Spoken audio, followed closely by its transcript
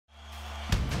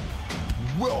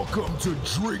Welcome to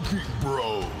Drinking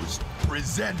Bros,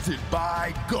 presented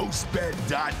by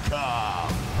GhostBed.com.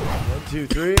 1, 2,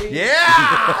 3.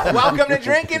 Yeah! Welcome to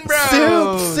Drinkin'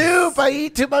 Bros. Soup. I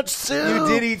eat too much soup. You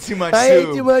did eat too much I soup.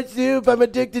 ate too much soup. I'm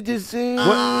addicted to soup.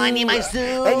 I need my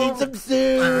soup. I need some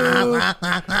soup.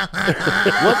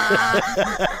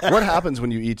 What happens when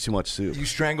you eat too much soup? You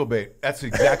strangle bait. That's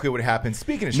exactly what happens.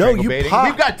 Speaking of No, strangle you baiting, pop.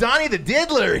 we've got Donnie the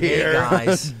Diddler here.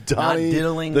 Guys, Donnie, not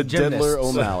diddling the gymnasts. Diddler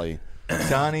O'Malley.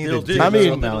 Donnie the Diddle Diddler. I mean,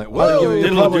 O'Malley. I'll Whoa, give you a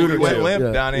Diddle couple dude or went two. limp,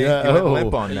 Yeah. Donnie. Yeah. You went Oh.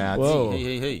 limp on that. Whoa.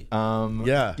 Hey.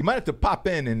 Yeah. You might have to pop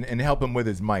in and help him with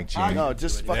his mic, Jimmy. No,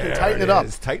 just fucking There tighten it up.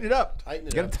 is. Tighten it up. Tighten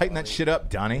it You got up, to tighten that Donnie. shit up,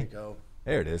 Donnie. Go.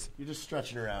 There it is. You're just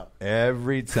stretching her out.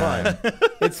 Every time.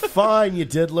 It's fine, you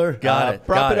diddler. Got it.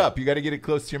 Prop Got it up. You got to get it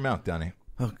close to your mouth, Donnie.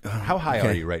 How high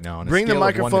are you right now? On a Bring the scale of 1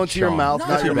 microphone to your Chong? mouth, Not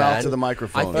not too your mouth bad. to the I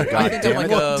microphone. think God I'm damn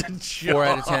like it. a 4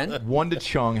 out of 10. 1 to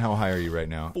Chong, how high are you right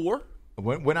now? 4.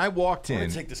 When I walked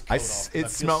in, take this coat off. I it feel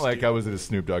smelled like stupid. I was at a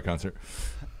Snoop Dogg concert.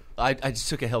 I just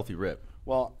took a healthy rip.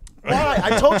 Well, Why?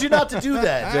 I told you not to do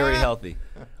that. Very healthy.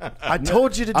 I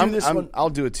told you to do this one.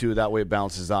 I'll do it too. That way it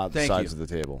balances out the Thank sides you. of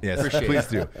the table. Yes, Appreciate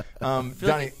please it. do.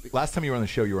 Donnie, last time you were on the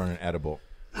show, you were on an edible,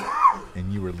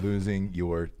 and you were losing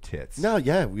your tits. No,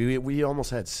 yeah, we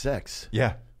almost had sex.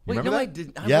 Yeah. You Wait, remember no, that? I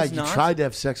didn't. I Yeah, was you not tried to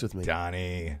have sex with me.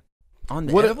 Donnie. on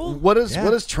the What, edible. what is Yeah.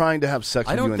 what is trying to have sex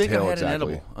I with don't you think I entail had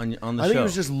exactly? an edible on the I show. think it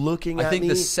was just looking I at think me.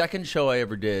 the second show I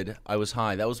ever did, I was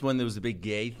high. That was when there was the big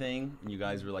gay thing, and you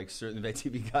guys were like, certain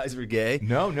TV guys were gay.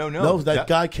 No. No, that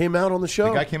guy came out on the show.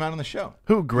 The guy came out on the show.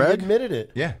 Who, He Greg? admitted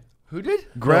it. Yeah. Who did?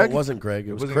 Greg? No, it wasn't Greg.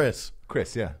 It was Wasn't- Chris.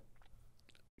 Chris, yeah.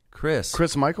 Chris.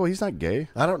 Chris Michael? He's not gay.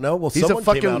 I don't know. Well, He's someone a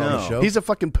fucking came out on the show. He's a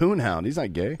fucking poon hound. He's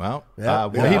not gay. Well, Yeah.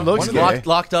 He looks one of gay. the-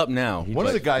 Locked up now. One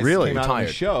of the guys Really? came out on the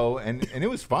Retired. show, and it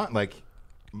was fun. Like,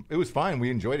 it was fine.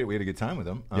 We enjoyed it. We had a good time with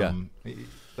him. Yeah.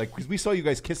 Like, because we saw you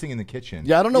guys kissing in the kitchen.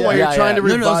 Yeah, I don't know why you're trying to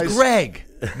No, revise. it was Greg.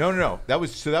 No. That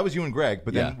was you and Greg.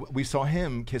 But then Yeah. we saw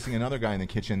him kissing another guy in the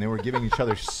kitchen. They were giving each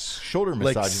other shoulder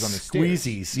like massages on the stairs.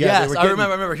 squeezies. Yeah, Yes, they were I getting-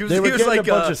 remember. He was, they were he was getting like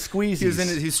a bunch of He was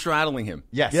squeezies. he's straddling him.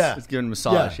 Yes. Yeah. He's giving him a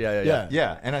massage. Yeah.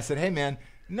 Yeah. And I said, hey man,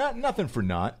 nothing for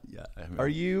not. Yeah, I remember.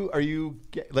 Are you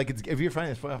gay? Like if you're fine,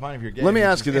 it's fine if you're gay. Let me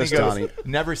And ask you and this, he goes, Donnie.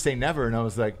 Never say never. And I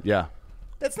was like, Yeah.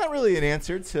 that's not really an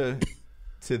answer to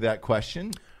that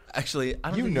question. Actually,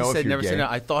 I don't You think know he if said you're never gay. say no.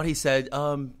 I thought he said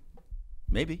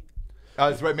maybe. Oh,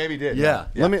 that's right. Maybe he did. Yeah.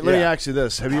 Let me ask you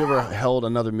this: have you ever held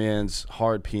another man's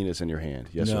hard penis in your hand?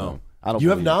 Yes or No. no? I don't. You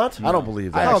have believe not? it. I don't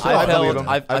believe that. I Actually, actually- I've believe held. him.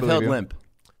 I've I believe held you. limp.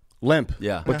 limp.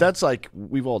 Yeah. but that's like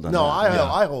we've all done. No, that.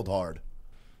 I hold hard.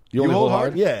 You only hold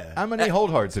hard. Yeah. How many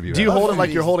hold hards have you? Do you had? hold it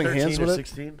like you're holding 13 hands or with it?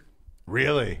 16?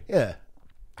 Really? Yeah.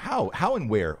 How and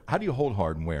where? How do you hold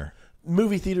hard and where?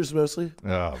 Movie theaters mostly.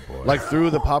 Oh boy. Like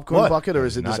through the popcorn What? bucket, or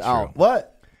is it Not just true. out?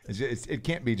 What? It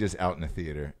can't be just out in the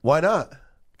theater. Why not?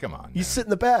 Come on. You man. sit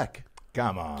in the back.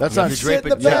 Come on. That's You not. have to sit drape in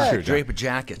the a, back. drape a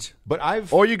jacket. But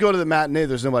I've. Or you go to the matinee.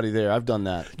 There's nobody there. I've done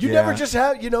that. You Yeah. never just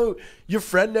have, your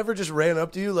friend never just ran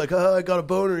up to you like, oh, I got a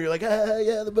boner. You're like,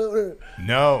 yeah, the boner.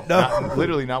 No.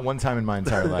 Literally not one time in my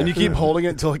entire life. And you keep holding it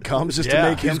until it comes, just Yeah. to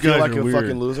make him These feel guys like are a weird.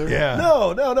 fucking loser. Yeah.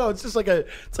 No. It's just like a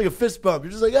fist bump.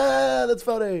 You're just like, that's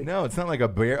funny. No, it's not like a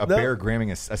bear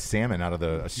grabbing a salmon out of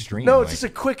a stream. No, it's just a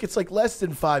quick. It's like less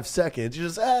than 5 seconds. You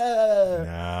just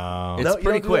No. It's No, you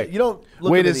pretty don't do quick. it. You don't.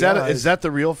 Look Wait, them in is the that eyes. is that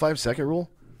the real 5-second rule?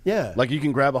 Yeah. Like you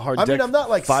can grab a hard I dick. mean, I'm not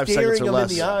like 5 seconds staring or them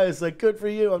less. in the eyes. Like, good for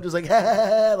you. I'm just like,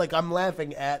 like I'm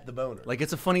laughing at the boner. Like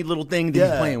it's a funny little thing that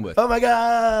he's playing with. Oh my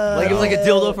god. Like it was like a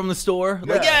dildo from the store.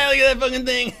 Like, Yeah. look at that fucking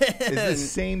thing. It's the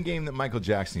same game that Michael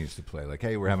Jackson used to play. Like,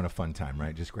 hey, we're having a fun time,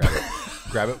 right? Just grab it.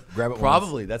 grab it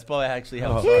Probably. That's probably actually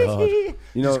how. You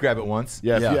know, Just grab it once.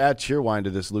 yeah, if Yeah. you add cheerwine to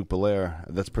this Luke Belair,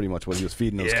 that's pretty much what he was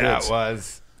feeding those Yeah, kids. it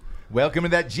was. Welcome to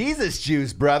that Jesus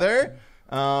juice, brother.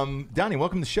 Donnie,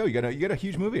 welcome to the show. You got a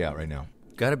huge movie out right now.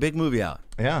 Got a big movie out.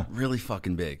 Yeah. Really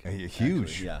fucking big. Huge.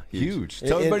 Actually, yeah, Huge.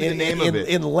 Tell everybody the name of it.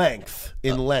 In length.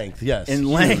 In length, yes. In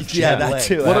length, Huge. yeah, that length.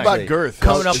 too. What about actually. girth?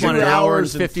 Coming up Two on an hour and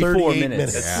hours and 54 38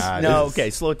 minutes. minutes. Yeah, it No, is. okay,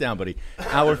 slow it down, buddy.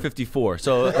 Hour 54.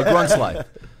 So a Grunt's life.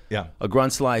 Yeah. A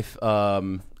Grunt's life.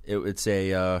 It's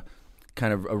a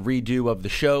kind of a redo of the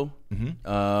show,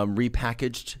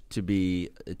 repackaged to be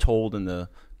told in the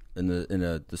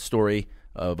story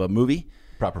of a movie.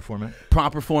 Proper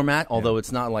format, although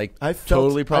it's not like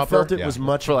totally proper. I felt it was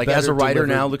much For like better as a writer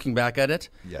delivered. now, looking back at it,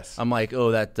 Yes. I'm like, oh,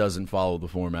 that doesn't follow the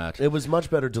format. It was much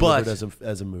better delivered But-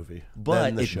 as a movie. But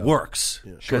than the it show. works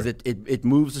because it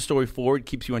moves the story forward,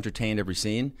 keeps you entertained every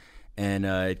scene, and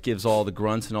it gives all the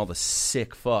grunts and all the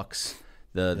sick fucks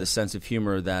the sense of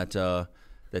humor that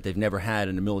they've never had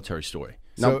in a military story.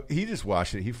 So he just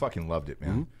watched it. He fucking loved it,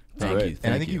 man. Thank you.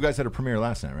 And I think you guys had a premiere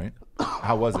last night, right?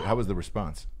 How was it? How was the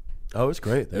response? Oh, it was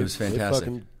great. It was fantastic.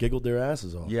 They fucking giggled their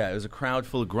asses off. Yeah, it was a crowd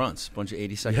full of grunts, a bunch of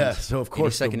 80-second. Yeah, so of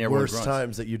course the 80-second airborne worst grunts.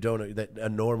 times that that a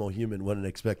normal human wouldn't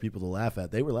expect people to laugh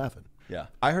at, they were laughing. Yeah.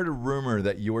 I heard a rumor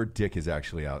that your dick is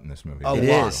actually out in this movie. A It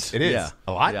lot. is. It is. Yeah.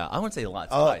 A lot? Yeah, I wouldn't say a lot.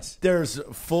 Twice. There's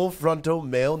full frontal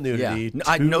male nudity.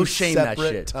 Yeah. No two shame that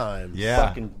separate shit. times. Yeah.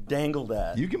 Fucking dangle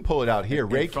that. You can pull it out here.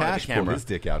 Ray front of the Cash pulled camera. his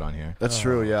dick out on here. That's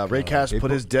true. Yeah, Ray Cash They put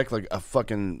put- his dick like a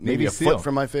fucking maybe Navy a SEAL. foot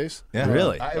from my face. Yeah.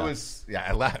 Really? It was. Yeah.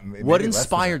 I laughed. What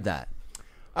inspired that?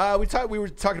 We were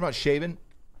talking about shaving.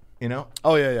 You know.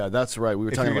 Oh yeah, that's right. We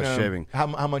were If talking you're about gonna- shaving. How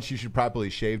much you should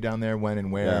properly shave down there, when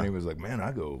and where. Yeah. And he was like, "Man,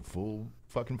 I go full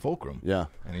fucking fulcrum." Yeah.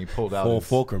 And he pulled out Full his-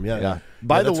 fulcrum, yeah. Yeah.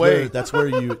 By the that's way- where, that's where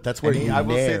you. That's where And you. I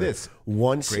will say nair this.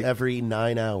 once Great- every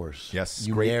 9 hours. Yes,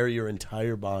 you great- nair your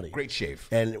entire body. Great shave.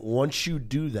 And once you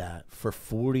do that for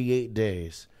 48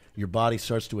 days, your body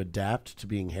starts to adapt to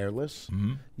being hairless.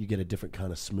 Mm-hmm. You get a different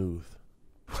kind of smooth.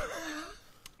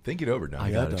 Think it over, Donnie.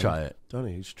 I gotta Donnie. try it.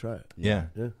 Donnie, you should try it. Yeah.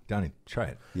 Yeah. Donnie, try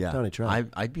it. Yeah. Donnie, try it.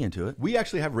 I'd be into it. We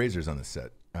actually have razors on the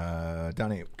set.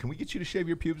 Donnie, can we get you to shave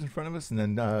your pubes in front of us, and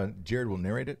then Jared will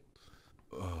narrate it?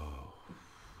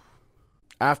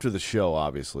 After the show,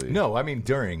 obviously. No, I mean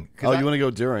during. 'Cause Oh, you want to go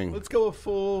during? Let's go a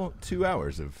full 2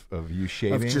 hours of you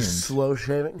shaving. Of just and- slow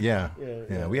shaving? Yeah.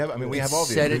 We have. I mean, we have all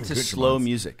the Set it to good slow ones.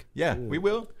 music. Yeah, we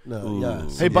will. No,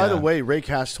 yes. Hey, by the Yeah. way, Ray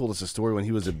Cash told us a story when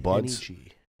he was at Bud's.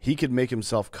 Energy. He could make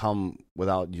himself come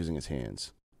without using his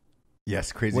hands.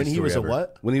 Yes, crazy. When he story was ever. a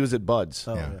what? When he was at Bud's,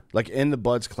 Oh, Yeah. yeah. like in the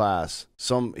Bud's class,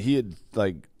 some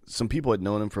people had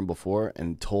known him from before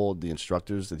and told the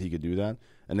instructors that he could do that,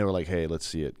 and they were like, "Hey, let's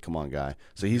see it. Come on, guy."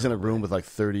 So he's in a room with like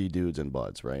 30 dudes in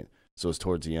Bud's, right? So it's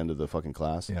towards the end of the fucking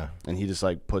class. Yeah. And he just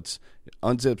like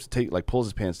unzips, pulls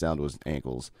his pants down to his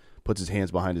ankles, puts his hands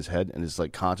behind his head, and just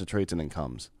like concentrates and then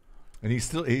comes. And he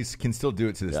can still do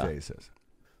it to this Yeah. day. He says,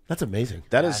 That's amazing.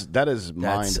 That is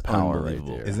mind power right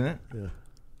unbelievable. there. isn't it?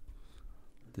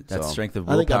 That's So- strength of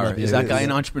I think I willpower. might be Is able that to guy do an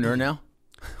that. entrepreneur now?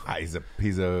 He's a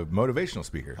motivational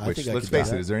speaker. I Which, think I let's could do face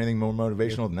that. it, is there anything more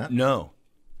motivational than that? No.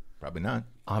 Probably not.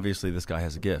 Obviously, this guy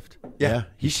has a gift. Yeah.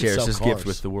 He should shares sell his cars. gift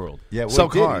with the world. Yeah, well, Sell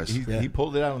he did. cars. He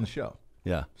pulled it out on the show.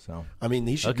 Yeah. So I mean,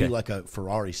 he should Okay. be like a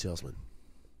Ferrari salesman.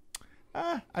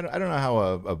 I don't know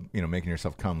how making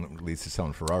yourself come leads to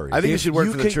selling Ferraris. I think you If should work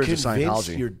you for the can Church of convince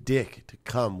Scientology. your dick to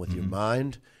come with Mm-hmm. your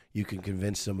mind, you can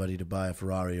convince somebody to buy a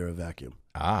Ferrari or a vacuum.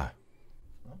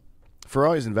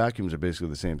 Ferraris and vacuums are basically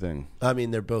the same thing. I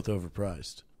mean, they're both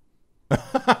overpriced.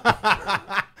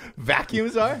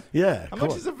 Vacuums are? Yeah. How come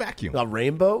much on. is a vacuum? A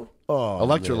rainbow? Oh,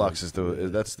 Electrolux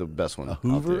is that's the best one. A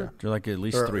Hoover? out there. They're like at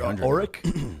least Or 300.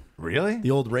 Oric? Really?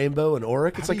 The old rainbow and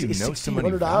Oric? It's How like do you know so many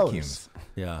 $1,600 vacuums?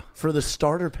 Yeah. for the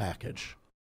starter package.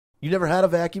 You never had a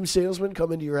vacuum salesman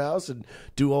come into your house and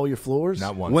do all your floors?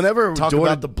 Not once. Whenever Talk door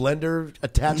about the blender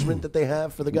attachment that they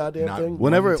have for the goddamn Not thing? one.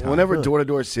 whenever time. whenever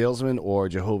door-to-door salesmen or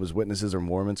Jehovah's Witnesses or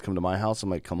Mormons come to my house,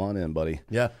 I'm like, "Come on in, buddy.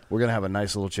 Yeah. We're gonna have a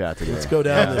nice little chat today. Let's go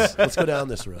down this. Let's go down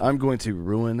this road. I'm going to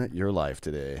ruin your life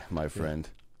today, my friend."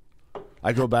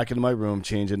 I go back into my room,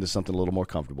 change into something a little more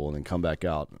comfortable, and then come back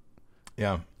out.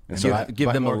 Yeah. And so give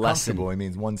by them a more lesson. comfortable, it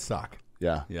means one sock.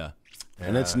 Yeah, Yeah.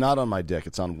 and it's not on my dick;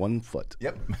 it's on one foot.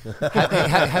 Yep.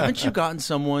 Haven't you gotten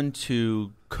someone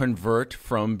to convert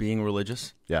from being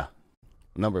religious? Yeah,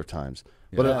 a number of times.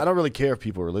 But Yeah. I don't really care if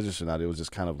people are religious or not. It was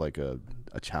just kind of like a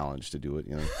challenge to do it,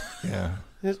 you know.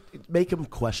 Yeah. Make them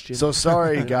question. So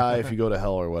sorry, guy, if you go to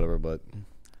hell or whatever, but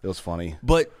it was funny.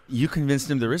 But you convinced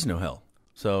him there is no hell.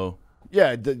 So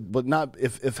Yeah, but not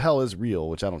if hell is real,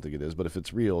 which I don't think it is. But if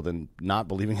it's real, then not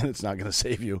believing in it's not going to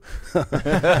save you.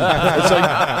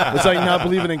 it's like not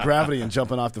believing in gravity and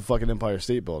jumping off the fucking Empire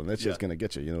State Building. That's just going to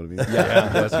get you. You know what I mean? yeah,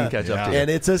 that's gonna catch up to you. and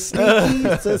it's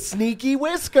a sneaky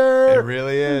whisker. It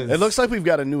really is. It looks like we've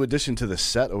got a new addition to the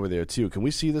set over there too. Can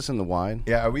we see this in the wine?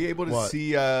 Yeah. Are we able to What?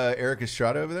 see Eric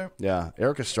Estrada over there? Yeah,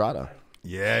 Eric Estrada.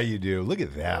 Yeah, you do. Look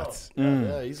at that.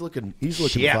 Yeah, he's looking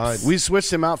Chips. fine. We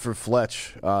switched him out for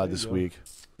Fletch this week.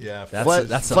 Yeah.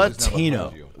 That's a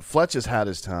Latino. Fletch has had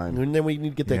his time. And then we need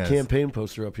to get that Yes. campaign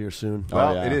poster up here soon.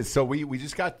 Well, yeah. it is. So we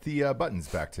just got the buttons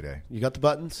back today. You got the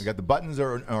buttons? We got the buttons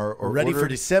are ready for ordered.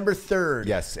 December 3rd.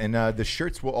 Yes, and the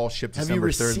shirts will all ship Have you December 3rd.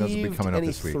 received And those will be coming up any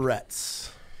this week.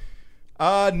 threats?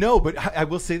 No, but I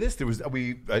will say this: there was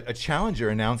a challenger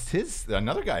announced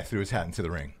another guy threw his hat into the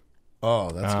ring.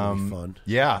 Oh, that's going to be fun.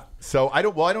 Yeah. So I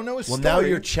don't know his Well, story. now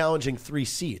you're challenging 3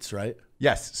 seats, right?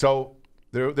 Yes. So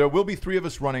there will be 3 of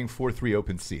us running for 3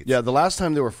 open seats. Yeah, the last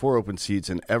time there were 4 open seats,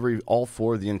 and all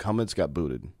 4 of the incumbents got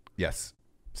booted. Yes.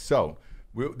 So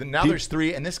now there's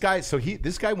 3, and this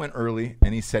guy went early,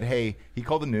 and he said, hey, he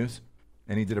called the news,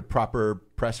 and he did a proper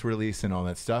press release and all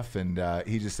that stuff, and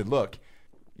he just said, look,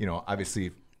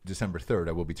 obviously December 3rd,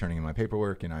 I will be turning in my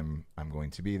paperwork, and I'm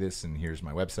going to be this, and here's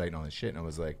my website and all this shit. And I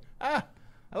was like, I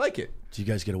like it. Do you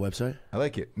guys get a website? I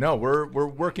like it. No, we're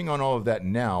working on all of that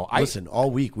now. Listen,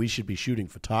 all week we should be shooting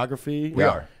photography. We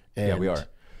are. And We are.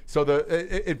 So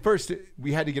at first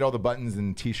we had to get all the buttons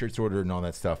and T-shirts ordered and all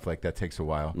that stuff. Like that takes a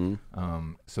while.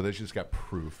 So those just got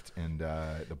proofed. And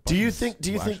do you think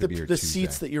the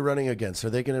seats that you're running against, are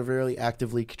they going to really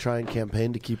actively try and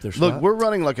campaign to keep their spot? Look, we're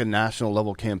running like a national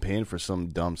level campaign for some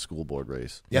dumb school board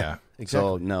race. Yeah, exactly.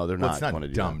 So no, they're not. It's going not to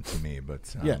do dumb that. to me,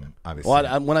 but obviously.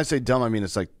 Well, when I say dumb, I mean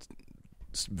it's like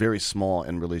very small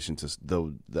in relation to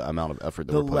the amount of effort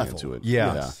that we're putting into it.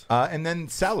 Yeah. And then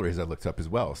salaries I looked up as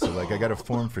well. So like I got a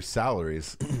form for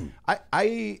salaries.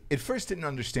 I at first didn't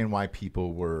understand why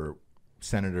people were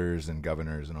senators and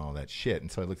governors and all that shit.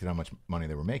 And so I looked at how much money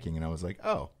they were making, and I was like,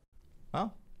 oh,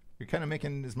 well, you're kind of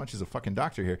making as much as a fucking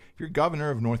doctor here. If you're governor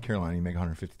of North Carolina, you make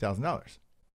 $150,000.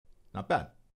 Not bad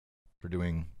for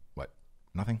doing what?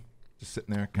 Nothing. Just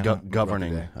sitting there, kind of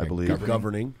governing, I believe.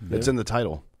 Governing. It's in the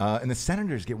title. And the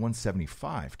senators get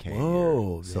 $175K.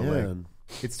 Oh, so man.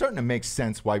 Like, it's starting to make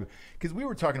sense why, because we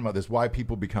were talking about this, why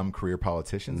people become career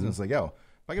politicians, and it's like, if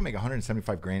I can make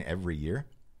 $175,000 every year,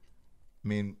 I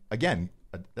mean, again,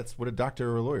 that's what a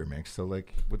doctor or a lawyer makes. So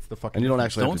like, what's the fucking? And you don't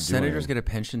actually don't have to do senators anything. get a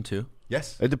pension too?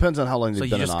 Yes, It depends on how long So they've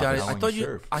you been in just got office.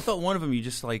 it. I thought one of them you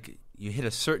just like you hit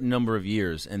a certain number of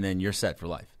years and then you're set for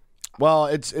life. Well,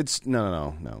 it's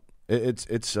no.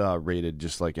 It's rated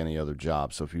just like any other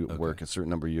job. So if you work a certain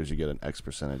number of years, you get an X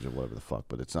percentage of whatever the fuck.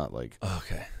 But it's not like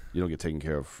you don't get taken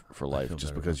care of for life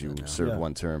just because you served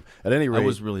one term. At any rate, I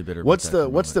was really bitter. What's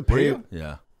about that the pay?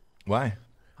 Yeah. Why?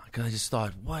 Because I just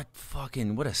thought, what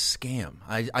a scam.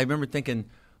 I remember thinking,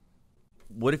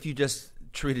 what if you just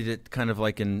treated it kind of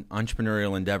like an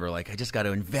entrepreneurial endeavor? Like, I just got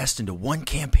to invest into one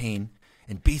campaign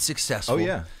and be successful. Oh,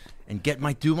 yeah. And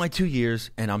do my 2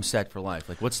 years, and I'm set for life.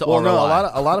 Like, what's the Well, ROI? no, a lot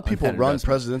of on people that run investment?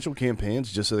 presidential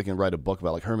campaigns just so they can write a book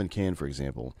about, like Herman Cain, for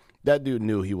example. That dude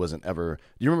knew he wasn't ever.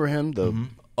 Do you remember him?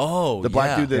 The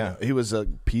black dude that he was a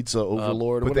pizza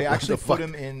overlord. But they actually what the put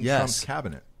him in Yes. Trump's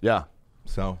cabinet. Yeah,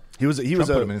 So he was Trump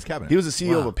put him in his cabinet. He was the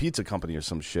CEO of a pizza company or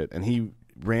some shit, and he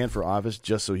ran for office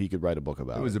just so he could write a book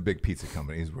about It was a big pizza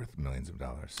company. He's worth millions of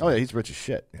dollars. Oh yeah, he's rich as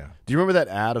shit. Yeah. Do you remember that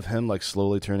ad of him like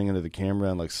slowly turning into the camera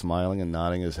and like smiling and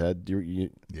nodding his head?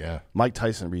 Yeah. Mike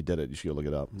Tyson redid it. You should go look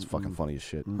it up. It's fucking funny as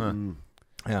shit.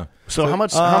 Yeah. So how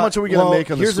much are we going to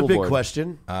make on the here's school a big board?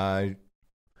 question.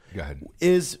 Go ahead.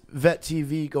 Is Vet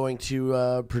TV going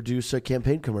to produce a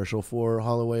campaign commercial for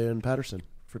Holloway and Patterson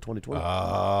for 2020?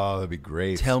 Oh, that'd be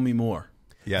great. Tell me more.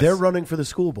 Yes. They're running for the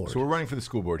school board. So we're running for the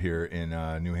school board here in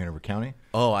New Hanover County.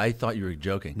 Oh, I thought you were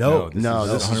joking. No, this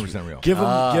is 100% real.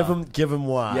 Give him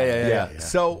why. Yeah.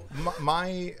 So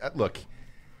my look,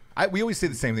 we always say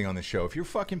the same thing on this show. If you're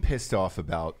fucking pissed off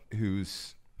about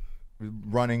who's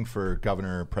running for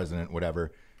governor, president,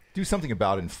 whatever, do something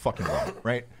about it and fucking run it,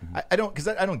 right? I don't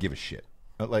give a shit.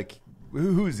 Like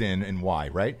who's in and why,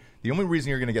 right? The only reason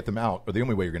you're going to get them out, or the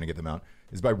only way you're going to get them out,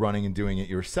 is by running and doing it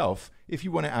yourself if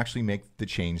you want to actually make the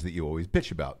change that you always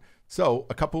bitch about. So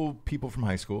a couple people from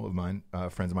high school of mine,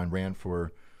 friends of mine, ran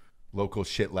for local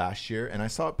shit last year, and I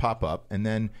saw it pop up. And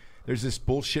then there's this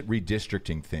bullshit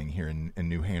redistricting thing here in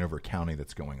New Hanover County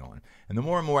that's going on. And the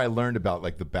more and more I learned about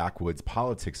like the backwoods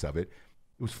politics of it,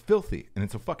 it was filthy, and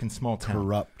it's a fucking small town.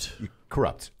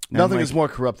 Corrupt. And Nothing like, is more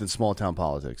corrupt than small town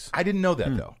politics. I didn't know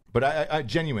that though, but I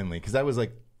genuinely, because I was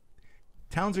like,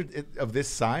 towns are of this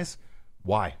size.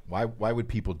 Why would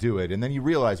people do it? And then you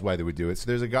realize why they would do it. So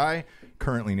there's a guy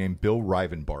currently named Bill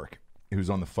Rivenbark who's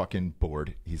on the fucking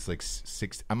board. He's like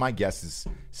my guess is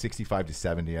 65 to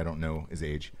 70. I don't know his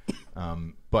age.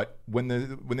 But when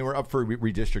they were up for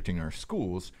redistricting our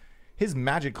schools, his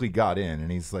magically got in,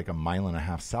 and he's like a mile and a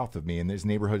half south of me, and this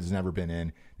neighborhood has never been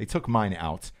in. They took mine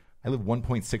out. I live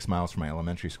 1.6 miles from my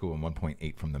elementary school and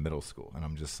 1.8 from the middle school. And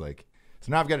I'm just like,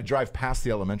 so now I've got to drive past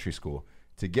the elementary school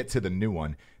to get to the new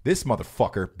one. This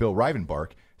motherfucker, Bill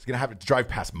Rivenbark, is going to have to drive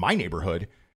past my neighborhood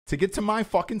to get to my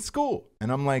fucking school.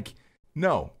 And I'm like,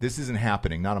 no, this isn't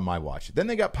happening. Not on my watch. Then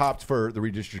they got popped for the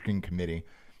redistricting committee.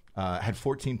 Had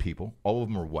 14 people. All of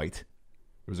them were white.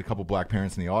 There was a couple black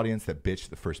parents in the audience that bitched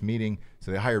the first meeting.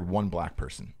 So they hired one black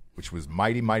person, which was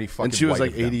mighty fucking And she was white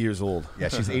like of them. 80 years old. Yeah,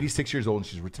 she's 86 years old and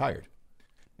she's retired.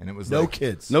 And it was No like,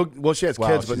 kids. No, well, she has Well,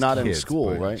 kids, but she's not in kids,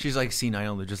 school, but- right? She's like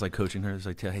senile. They're just like coaching her. It's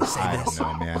like, hey, say I this.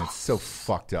 don't know, man. It's so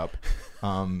fucked up.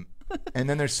 And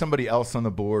then there's somebody else on the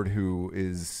board who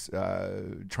is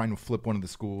trying to flip one of the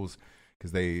schools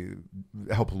because they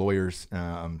help lawyers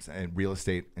and real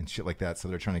estate and shit like that. So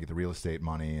they're trying to get the real estate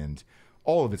money, and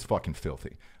all of it's fucking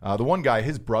filthy. The one guy,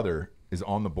 his brother is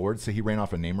on the board. So he ran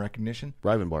off a name recognition.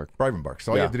 Rivenbark.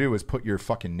 So all you have to do is put your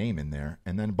fucking name in there,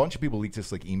 and then a bunch of people leaked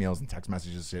us like emails and text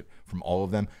messages shit from all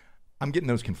of them. I'm getting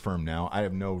those confirmed now. I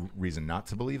have no reason not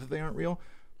to believe that they aren't real,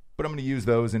 but I'm going to use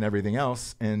those and everything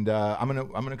else, and I'm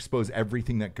going to expose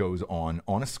everything that goes on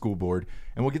a school board,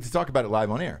 and we'll get to talk about it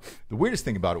live on air. The weirdest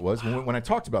thing about it was when I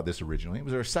talked about this originally, it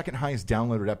was our second highest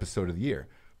downloaded episode of the year.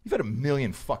 We've had a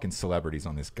million fucking celebrities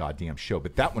on this goddamn show,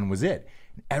 but that one was it.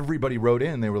 Everybody wrote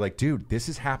in. They were like, dude, this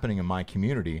is happening in my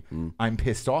community. I'm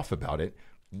pissed off about it.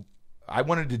 I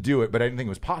wanted to do it, but I didn't think it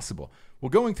was possible. Well,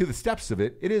 going through the steps of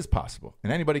it, it is possible.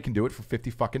 And anybody can do it for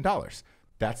 $50 fucking.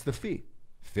 That's the fee.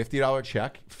 $50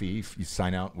 check fee. You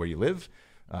sign out where you live.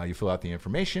 You fill out the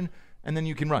information, and then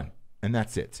you can run. And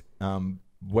that's it.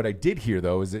 What I did hear,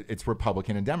 though, is it's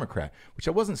Republican and Democrat, which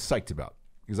I wasn't psyched about.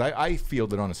 Because I feel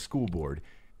that on a school board,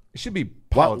 it should be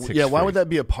politics. Why would that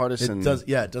be a partisan?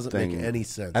 It doesn't thing make any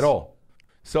sense at all.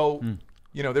 So,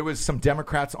 there was some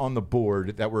Democrats on the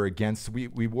board that were against.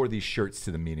 We wore these shirts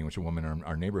to the meeting, which a woman in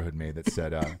our neighborhood made that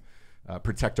said,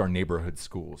 "Protect our neighborhood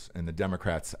schools." And the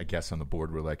Democrats, I guess, on the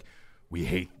board were like, "We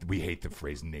hate the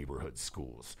phrase neighborhood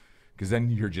schools." Because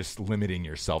then you're just limiting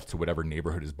yourself to whatever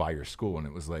neighborhood is by your school. And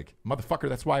it was like, motherfucker,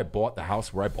 that's why I bought the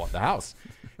house where I bought the house.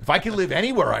 If I could live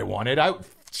anywhere I wanted,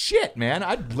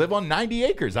 I'd live on 90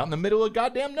 acres out in the middle of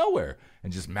goddamn nowhere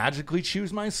and just magically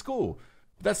choose my school.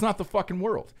 But that's not the fucking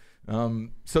world.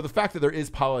 So the fact that there is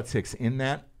politics in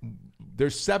that,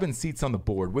 there's 7 seats on the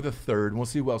board with a third, and we'll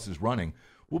see who else is running.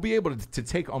 We'll be able to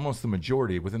take almost the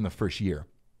majority within the first year.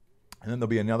 And then there'll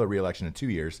be another re-election in 2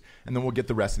 years, and then we'll get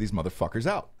the rest of these motherfuckers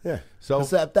out. Yeah. So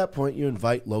at that point, you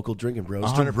invite local drinking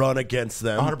bros to run against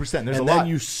them. 100%. There's and a lot. then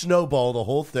you snowball the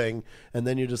whole thing, and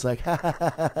then you're just like, ha ha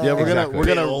ha. Yeah, we're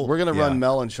Exactly. gonna run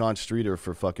Mel and Sean Streeter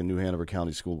for fucking New Hanover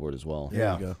County School Board as well.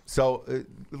 There you go. So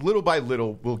little by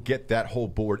little, we'll get that whole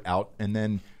board out, and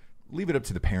then leave it up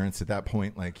to the parents at that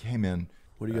point. Like, hey, man,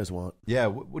 What do you guys want? yeah,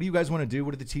 what do you guys want to do?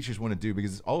 What do the teachers want to do?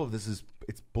 Because all of this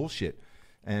it's bullshit.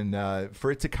 And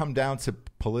for it to come down to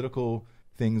political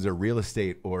things or real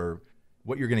estate or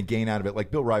what you're going to gain out of it, like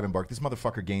Bill Rivenbark, this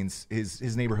motherfucker gains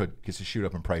his neighborhood gets to shoot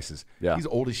up in prices. Yeah. He's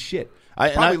old as shit.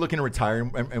 Probably looking to retire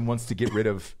and wants to get rid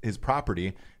of his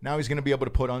property. Now he's going to be able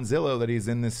to put on Zillow that he's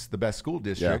in the best school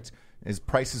district. Yeah. His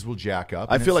prices will jack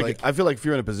up. I feel like if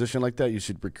you're in a position like that, you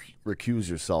should recuse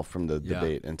yourself from the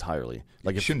debate entirely.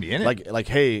 Like you shouldn't be in it. Like,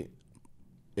 hey,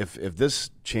 if this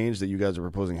change that you guys are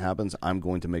proposing happens, I'm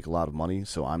going to make a lot of money,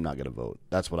 so I'm not going to vote.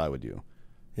 That's what I would do.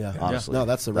 Yeah, honestly. No,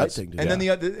 that's the right thing to do.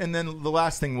 And then the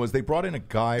last thing was they brought in a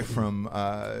guy from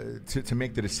to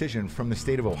make the decision from the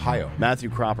state of Ohio.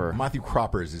 Matthew Cropper. Matthew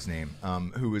Cropper is his name,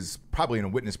 who is probably in a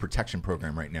witness protection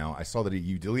program right now. I saw that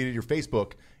you deleted your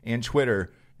Facebook and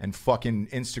Twitter and fucking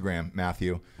Instagram,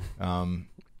 Matthew.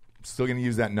 Still going to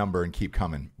use that number and keep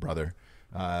coming, brother.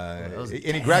 And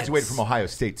he graduated from Ohio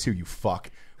State too. You fuck.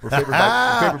 We're favored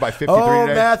by 53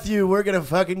 today. Matthew, we're gonna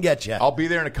fucking get you. I'll be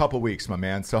there in a couple weeks, my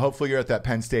man. So hopefully you're at that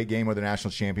Penn State game or the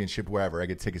national championship, wherever. I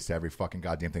get tickets to every fucking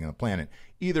goddamn thing on the planet.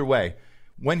 Either way,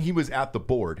 when he was at the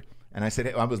board, and I said,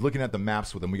 hey, I was looking at the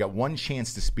maps with him. We got one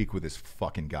chance to speak with this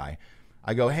fucking guy.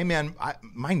 I go, hey man,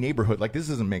 my neighborhood, like this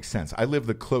doesn't make sense. I live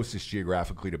the closest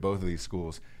geographically to both of these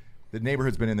schools. The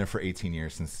neighborhood's been in there for 18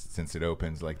 years since it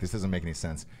opens. Like this doesn't make any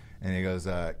sense. And he goes,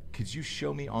 could you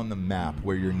show me on the map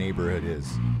where your neighborhood is?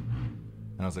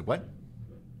 And I was like, what?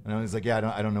 And I was like, yeah,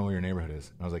 I don't know where your neighborhood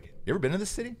is. And I was like, you ever been to this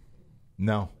city?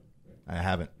 No, I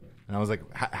haven't. And I was like,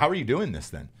 how are you doing this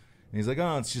then? And he's like,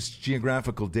 oh, it's just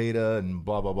geographical data and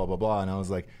blah, blah, blah, blah, blah. And I was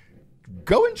like,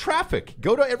 go in traffic.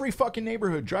 Go to every fucking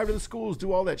neighborhood. Drive to the schools.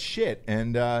 Do all that shit.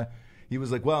 And he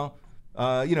was like, well,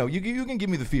 you can give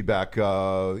me the feedback,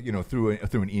 through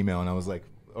an email. And I was like,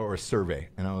 or a survey.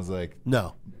 And I was like,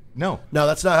 No,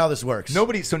 that's not how this works.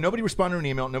 Nobody responded to an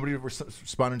email. Nobody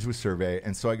responded to a survey.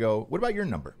 And so I go, what about your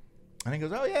number? And he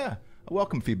goes, oh, yeah, I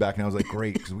welcome feedback. And I was like,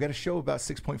 great, because we got a show about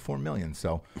 6.4 million.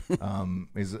 So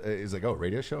he's like, oh,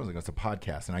 radio show? I was like, it's a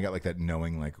podcast. And I got like that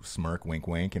knowing like smirk, wink,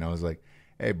 wink. And I was like,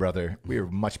 hey, brother, we are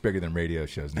much bigger than radio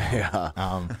shows now.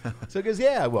 Yeah. So he goes,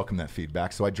 yeah, I welcome that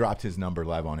feedback. So I dropped his number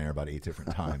live on air about 8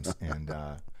 different times. And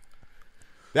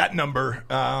that number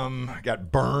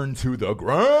got burned to the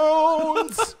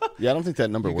ground. Yeah, I don't think that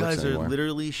number works anymore. You guys are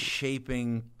literally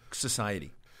shaping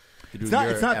society. It's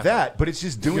not that, but it's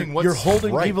just doing what's You're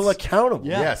holding right. people accountable.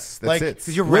 Yeah. Yes, that's it.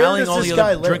 Because you're Where rallying does all this the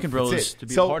guy other live? drinking bros to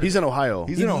be So a part he's of it. in Ohio.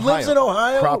 He lives in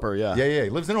Ohio? Cropper, yeah. Yeah, he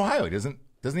lives in Ohio. He doesn't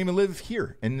even live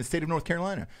here in the state of North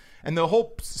Carolina. And the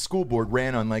whole school board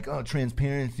ran on like, oh,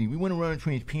 transparency. We want to run on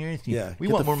transparency. Yeah, we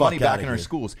get want the more fuck money back outta in our here.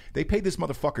 schools. They paid this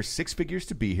motherfucker 6 figures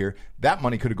to be here. That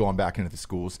money could have gone back into the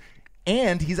schools.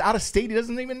 And he's out of state. He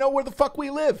doesn't even know where the fuck we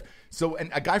live. So and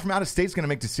a guy from out of state is going to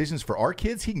make decisions for our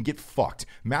kids. He can get fucked.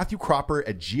 Matthew Cropper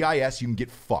at GIS, you can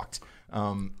get fucked.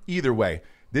 Either way,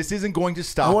 this isn't going to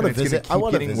stop. And it's going to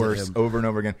keep getting worse over and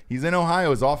over again. He's in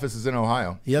Ohio. His office is in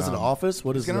Ohio. He has an office?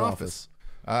 What is an the office?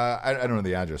 I don't know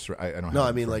the address. I don't. No,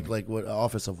 I mean like what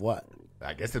office of what?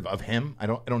 I guess of him. I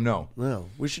don't know. No,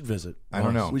 we should visit. I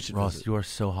don't know. We should Ross, visit. you are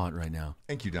so hot right now.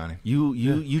 Thank you, Donnie.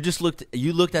 You just looked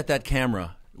at that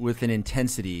camera with an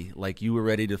intensity like you were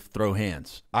ready to throw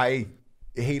hands. I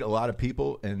hate a lot of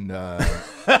people, and it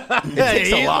takes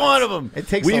he's a lot. one of them. It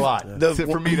takes a lot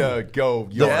for me to go.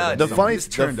 The funny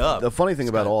thing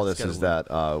about Turned all up. this is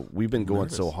that we've been going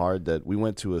so hard that we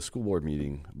went to a school board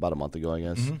meeting about a month ago, I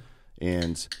guess. Mm-hmm.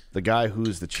 And the guy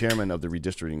who's the chairman of the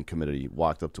redistricting committee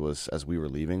walked up to us as we were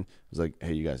leaving. He was like,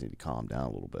 "Hey, you guys need to calm down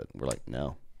a little bit." We're like,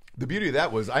 "No." The beauty of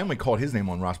that was I only called his name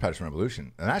on Ross Patterson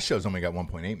Revolution, and that show's only got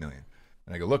 1.8 million.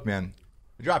 And I go, "Look, man,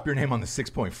 drop your name on the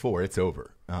 6.4, it's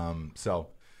over." So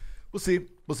we'll see.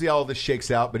 We'll see how all this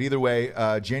shakes out. But either way,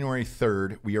 January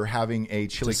 3rd, we are having a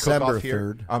chili cook-off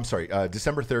here. I'm sorry,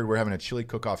 December 3rd, we're having a chili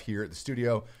cook-off here at the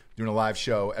studio, doing a live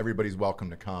show. Everybody's welcome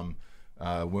to come.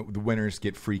 The winners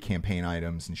get free campaign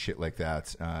items and shit like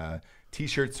that.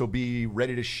 T-shirts will be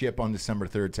ready to ship on December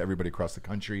 3rd to everybody across the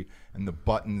country. And the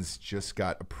buttons just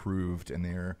got approved, and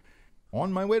they're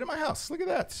on my way to my house. Look at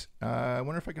that. I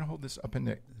wonder if I can hold this up in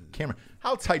the camera.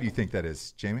 How tight do you think that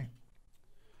is, Jamie?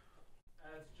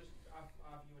 It's just off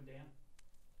you and Dan.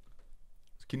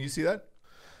 Can you see that?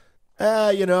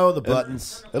 The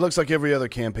buttons. It looks like every other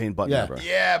campaign button Yeah. ever.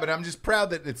 Yeah, but I'm just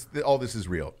proud that all this is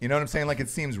real. You know what I'm saying? Like, it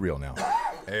seems real now.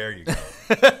 There you go.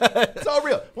 It's all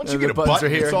real. Once you The get a buttons button,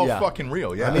 are here. it's all Yeah. fucking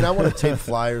real. Yeah. I mean, I want to tape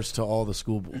flyers to all the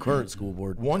current school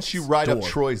board. Once you ride up door.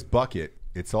 Troy's bucket,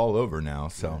 it's all over now.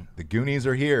 So the Goonies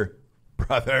are here,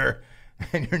 brother,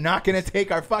 and you're not going to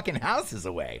take our fucking houses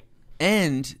away.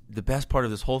 And the best part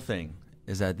of this whole thing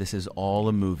is that this is all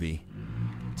a movie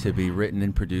to be written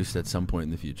and produced at some point in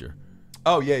the future.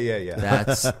 Oh, yeah.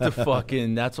 That's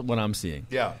that's what I'm seeing.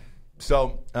 Yeah.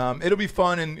 So it'll be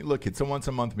fun. And look, it's a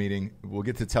once-a-month meeting. We'll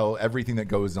get to tell everything that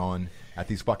goes on at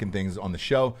these fucking things on the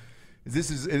show.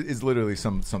 This is literally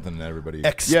something that everybody...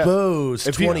 Expose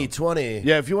If you- 2020.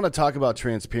 Yeah, if you want to talk about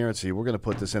transparency, we're going to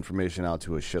put this information out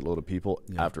to a shitload of people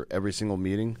after every single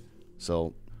meeting.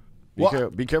 So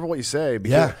be careful what you say.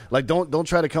 Don't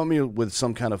try to come to me with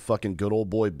some kind of fucking good old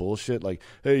boy bullshit. Like,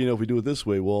 hey, if we do it this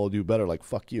way, we'll all do better. Like,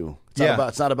 fuck you.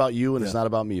 It's not about you, and it's not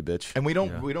about me, bitch. And we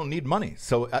don't need money.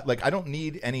 So I don't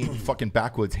need any fucking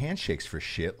backwoods handshakes for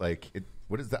shit. Like,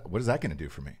 what is that going to do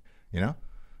for me? You know?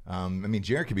 I mean,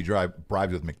 Jared could be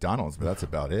bribed with McDonald's, but that's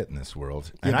about it in this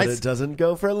world. Yeah, but it doesn't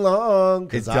go for long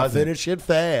because I finish it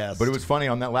fast. But it was funny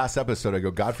on that last episode. I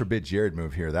go, God forbid Jared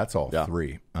move here. That's all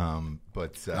three.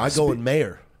 But I go in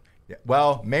mayor. Yeah,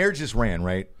 well, mayor just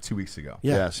ran 2 weeks ago.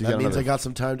 Yeah, so that means I got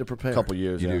some time to prepare. Couple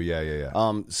years. You do,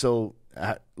 yeah. So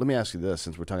let me ask you this: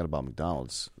 since we're talking about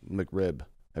McDonald's, McRib,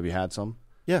 have you had some?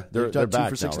 Yeah, they're two back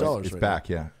for $6. now, right? It's right back.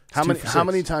 now. Yeah. How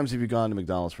many times have you gone to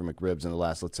McDonald's for McRibs in the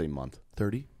last, let's say, month?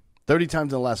 30. 30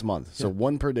 times in the last month. So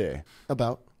one per day.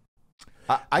 About.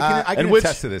 I can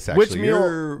attest to this. Actually,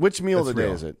 Which meal of the day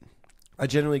real. is it? I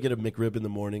generally get a McRib in the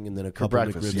morning and then a couple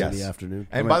of breakfast, McRibs in the afternoon.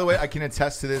 And by the way, I can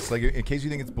attest to this. Like, in case you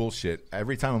think it's bullshit,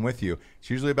 every time I'm with you, it's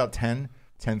usually about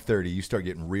 10:30. You start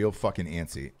getting real fucking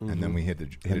antsy, and then we hit a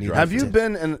drive. Have you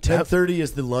been in 10:30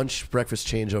 is the lunch breakfast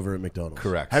changeover at McDonald's.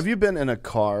 Correct. Have you been in a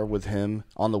car with him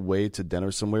on the way to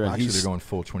dinner somewhere? Actually, they're going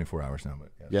full 24 hours now.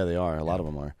 But Yeah, they are. A lot of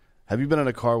them are. Have you been in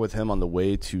a car with him on the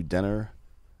way to dinner,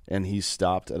 and he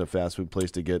stopped at a fast food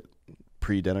place to get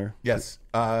pre-dinner? Yes.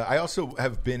 I also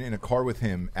have been in a car with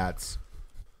him at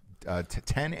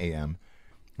 10 a.m.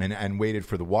 and waited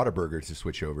for the Whataburger to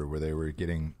switch over, where they were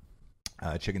getting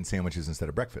chicken sandwiches instead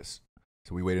of breakfast.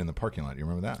 So we waited in the parking lot. Do you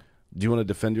remember that? Do you want to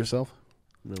defend yourself?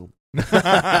 No.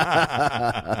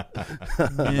 Yeah.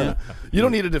 You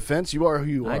don't need a defense. You are who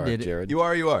you are, I did it. Jared. You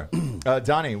are.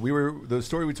 Donnie, the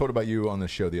story we told about you on the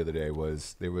show the other day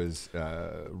was there was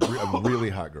a really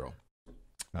hot girl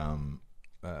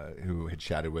who had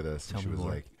chatted with us. And she was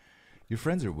like, "Your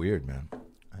friends are weird, man."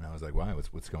 And I was like, "Why?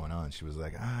 What's going on?" She was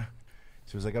like, I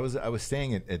was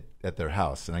staying at their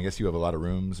house, and I guess you have a lot of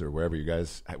rooms, or wherever you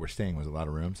guys were staying was a lot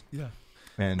of rooms. Yeah.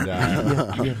 And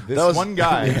this one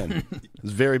guy, it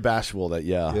was very bashful. it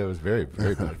was very,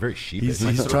 very, very sheepish.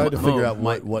 He's trying to figure out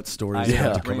what stories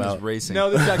have to come brain is out. racing. No,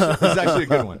 this is actually a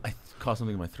good one. I caught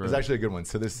something in my throat. It's actually a good one.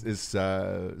 So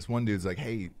this one dude's like,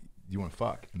 "Hey, you want to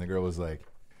fuck?" And the girl was like,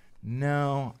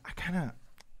 "No, I kind of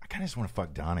just want to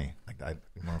fuck Donnie. Like, I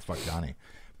want to fuck Donnie."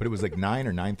 But it was like 9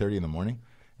 or 9:30 in the morning,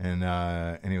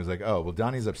 And he was like, oh, well,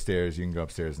 Donnie's upstairs. You can go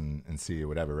upstairs and see or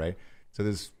whatever, right? So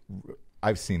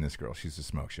I've seen this girl. She's a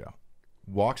smoke show.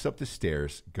 Walks up the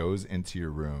stairs, goes into your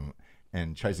room,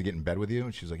 and tries to get in bed with you.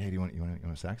 And she's like, hey, do you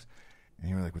want sex? And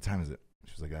you were like, what time is it?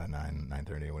 She was like,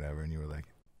 9:30 or whatever. And you were like,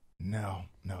 no,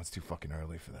 it's too fucking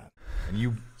early for that.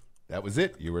 And that was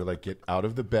it. You were like, get out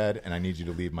of the bed, and I need you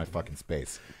to leave my fucking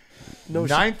space. No,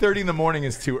 9:30 in the morning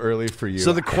is too early for you.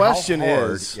 So the question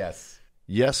is,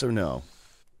 yes or no?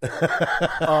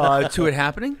 To it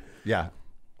happening? Yeah.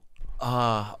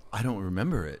 I don't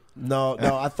remember it. No,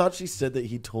 I thought she said that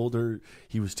he told her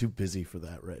he was too busy for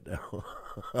that right now.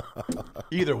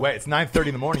 Either way, it's 9:30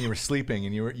 in the morning. You were sleeping,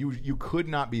 and you could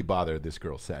not be bothered. This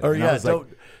girl said, Or and I was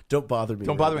don't bother me.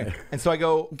 Don't bother me. And so I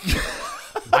go,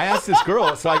 I asked this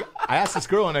girl. So I asked this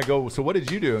girl, and I go, so what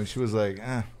did you do? And she was like,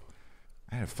 I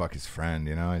had to fuck his friend.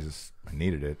 I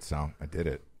needed it, so I did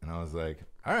it. And I was like,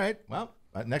 all right, well.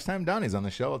 Next time Donnie's on the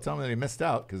show, I'll tell him that he missed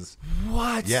out. Cause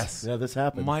what? Yes. Yeah, this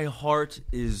happened. My heart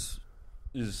is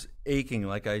aching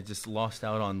like I just lost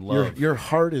out on love. Your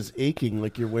heart is aching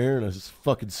like you're wearing a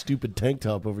fucking stupid tank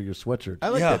top over your sweatshirt. I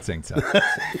like that tank top.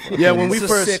 Yeah, when it's we a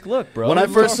first sick look, bro. When I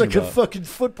first like a fucking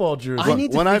football jersey. I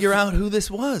need to figure out who this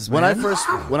was. When man.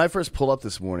 I first pulled up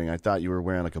this morning, I thought you were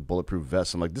wearing like a bulletproof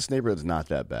vest. I'm like, this neighborhood's not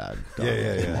that bad.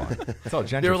 Yeah. It's all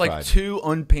gentrified. There were like 2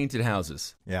 unpainted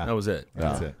houses. Yeah, that was it.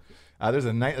 That's it. There's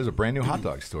a brand new hot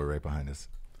dog store right behind us.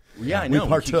 Yeah, I know.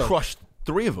 partook. He crushed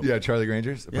 3 of them. Yeah, Charlie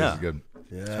Granger's. The place is good.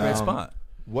 Yeah. It's a great spot.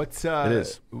 What's It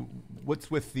is. What's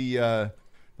with the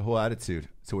whole attitude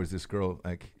towards this girl?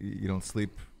 Like, you don't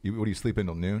sleep. What do you sleep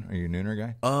until noon? Are you a nooner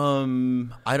guy?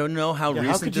 I don't know how recent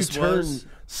how could you this turn was.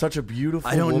 such a beautiful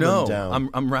I don't woman know. down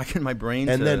I'm racking my brain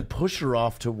and to... then push her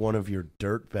off to one of your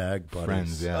dirtbag buddies?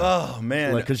 Friends, yeah. Oh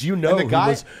man, Because you know the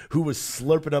guy- who was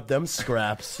slurping up them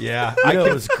scraps. Yeah. You know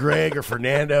it was Greg or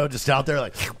Fernando just out there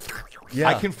like... yeah.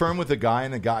 I confirm with the guy,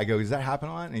 and the guy, I go, does that happen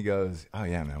a lot? And he goes, oh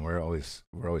yeah, man, we're always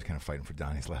kind of fighting for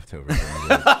Donnie's leftovers.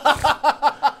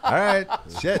 All right,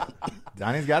 shit,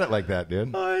 Donnie's got it like that,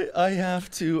 dude. I have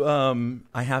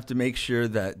to make sure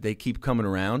that they keep coming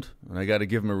around, and I got to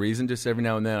give them a reason. Just every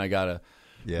now and then, I gotta,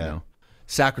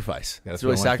 sacrifice. Gotta It's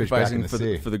really throw one fish back in sacrificing the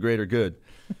for sea. the greater good.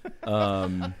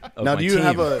 Now, do you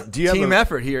have a team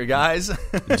effort here, guys?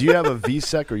 Do you have a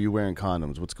VSEC or are you wearing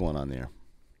condoms? What's going on there?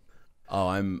 Oh,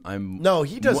 I'm. No,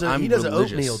 he does I'm he does an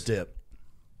religious. oatmeal dip.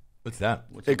 What's that?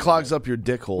 It clogs up your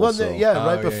dick hole. Well, so.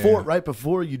 right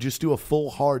before you just do a full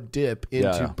hard dip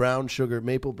into brown sugar,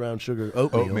 maple brown sugar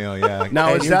Oatmeal, yeah.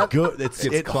 Now And is you're that good?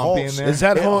 It clumpy in halts- there? is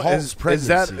that it home, halts is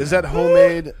pregnancy. that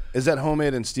homemade? Is that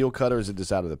homemade and steel cut or is it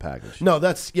just out of the package? No,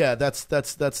 that's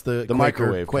the Quaker,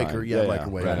 microwave Quaker, kind. yeah, Yeah,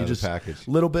 microwave. right out You of the just package.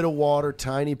 little bit of water,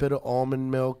 tiny bit of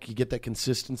almond milk. You get that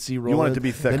consistency rolling. want it to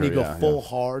be thicker, Then you go yeah, full yeah.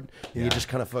 hard, and you just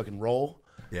kind of fucking roll,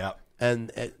 Yeah.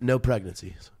 and no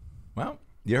pregnancies. Well,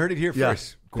 you heard it here Yeah.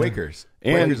 first. Quakers.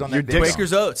 And Quakers on your that dick- dick.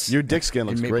 Quaker's Oats. Your dick skin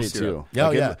looks maple great syrup. too. Oh,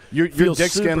 Like, yeah. Your Feels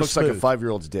dick skin super looks like a smooth.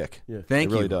 5-year-old's dick. Yeah.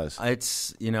 Thank it really you. does.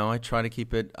 It's I try to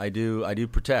keep it. I do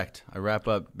protect. I wrap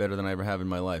up better than I ever have in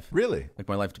my life. Really? Like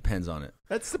my life depends on it.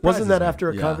 That surprises Wasn't that me.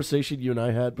 after a Yeah. conversation you and I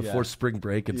had before Yeah. spring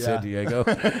break in Yeah. San Diego?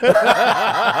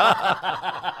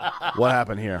 What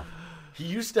happened here? He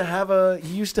used to have a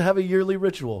yearly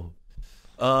ritual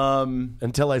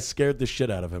until I scared the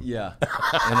shit out of him. Yeah.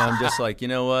 And I'm just like, you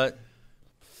know what?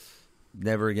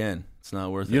 Never again. It's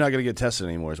not worth You're it. not going to get tested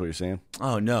anymore, is what you're saying?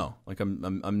 Oh no! Like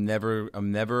I'm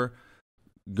never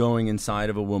going inside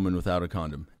of a woman without a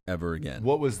condom ever again.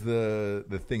 What was the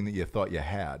thing that you thought you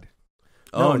had?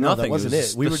 Oh, no, nothing. that wasn't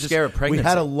was it. We the were just scare of pregnancy. we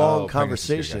had a long Oh, pregnancy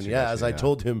conversation. scare, Yeah, gotcha, as I yeah.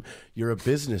 told him, you're a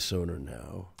business owner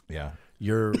now. Yeah.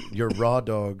 Your raw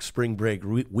dog spring break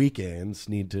weekends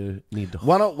need to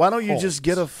Why don't you halt. just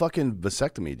get a fucking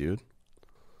vasectomy, dude?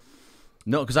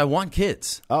 No, because I want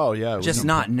kids. Oh yeah, Just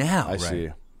not now. I see.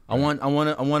 I want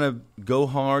to go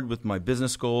hard with my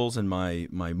business goals and my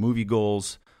movie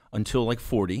goals until like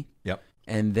 40, Yep.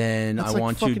 and then That's I like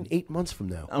want fucking to 8 months from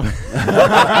now.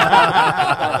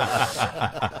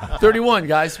 31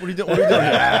 guys. What are you doing? What are you doing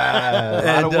here? A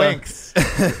lot of winks.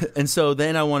 And so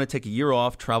then I want to take a year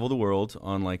off, travel the world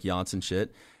on like yachts and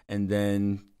shit, and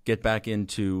then get back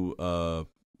into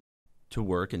to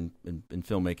work and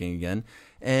filmmaking again,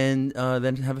 and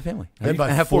then have a family. And by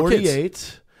have 4 kids.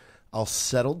 48, I'll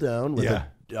settle down with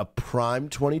a prime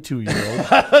 22-year-old.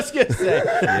 I was gonna say,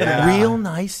 real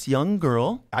nice young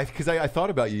girl. Because I thought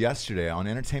about you yesterday on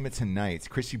Entertainment Tonight.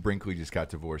 Chrissy Brinkley just got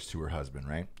divorced to her husband,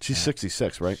 right? She's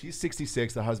 66, right? She's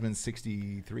 66. The husband's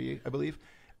 63, I believe.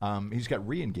 He just got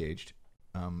re-engaged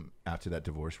after that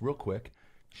divorce real quick.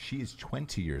 She is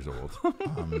 20 years old.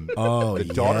 Oh, the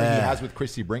daughter he yeah. has with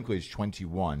Christy Brinkley is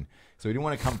 21. So he didn't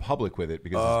want to come public with it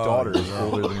because his daughter is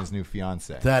older than his new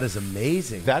fiance. That is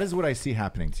amazing. That is what I see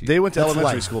happening to you. They went to That's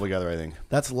elementary life. school together, I think.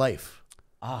 That's life.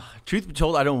 Truth be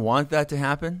told, I don't want that to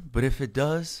happen, but if it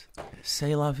does,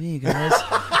 say la vie, guys.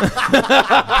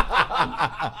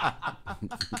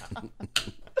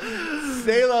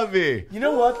 C'est la vie. You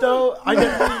know what though?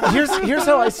 Here's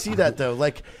how I see that though.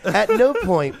 Like at no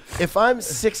point, if I'm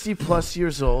 60 plus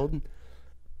years old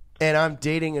and I'm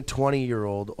dating a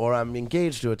 20-year-old, or I'm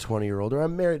engaged to a 20-year-old, or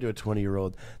I'm married to a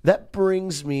 20-year-old, that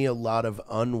brings me a lot of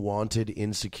unwanted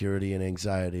insecurity and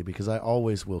anxiety because I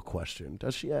always will question: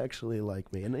 does she actually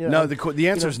like me? And you know, No, the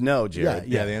answer is no, Jared.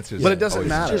 Yeah, the answer is But it doesn't always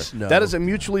matter. just no. That is a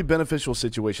mutually beneficial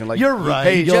situation. Like you're right.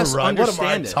 Hey, you're just right. What am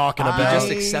I understand it. talking You about?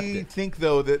 just accept it. I think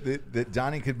though that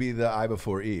Donnie could be the I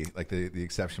before E, like the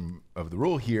exception of the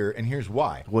rule here, and here's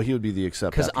why. well, he would be the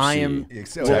exception. Because I am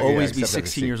Except- will yeah, always be except after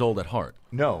 16 C. years old at heart.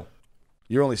 No,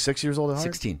 You're only 6 years old at heart?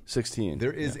 16. 16.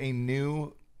 there is a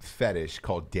new fetish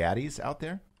called daddies out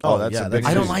there. Oh, that's yeah, a big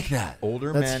I don't thing. like that.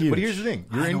 Older That's men. huge. But here's the thing: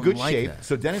 you're I in don't good like shape. that.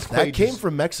 So Dennis Quaid That came just-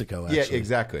 from Mexico. Actually. Yeah,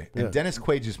 exactly. And Dennis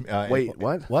Quaid just Wait,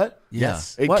 what? What?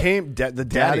 Yes. It What? came the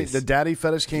Daddies. daddy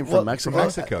fetish came from Well, Mexico.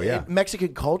 Mexico, yeah. In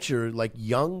Mexican culture, like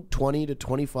young 20 to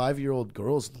 25-year-old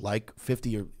girls like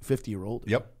 50-year-old.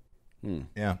 Yep.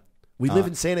 Yeah. We live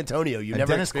in San Antonio. You And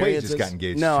never Dennis Quaid experienced just this? got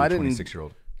engaged No, to I a didn't.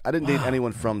 26-year-old. I didn't date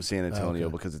anyone from San Antonio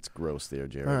because it's gross there,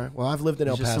 Jared. All right. Well, I've lived in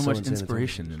El There's Paso. just so much and San Antonio.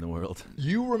 inspiration in the world.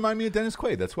 You remind me of Dennis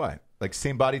Quaid. That's why. Like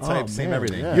same body type, same man,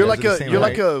 everything. yeah. You're You guys are the same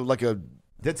height. like a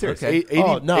Dead serious. Okay. 80,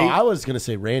 Oh no, 80 I was gonna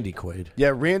say Randy Quaid.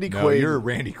 yeah, Randy No, Quaid. you're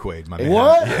Randy Quaid, my man.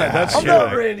 What? that's I'm true.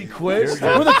 not Randy Quaid.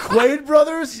 We're the Quaid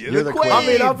brothers. You're the Quaid. I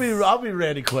mean, I'll be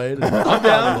Randy Quaid. I'm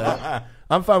down with that.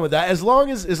 I'm fine with that. As long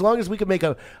as we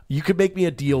can you could make me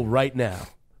a deal right now.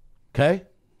 Okay,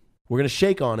 we're gonna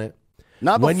shake on it.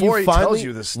 Not When before you he tells finally-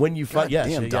 you this. When you God yeah,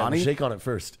 damn, shake, Donnie. shake on it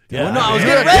first. Yeah. Well, no, I was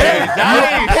You're getting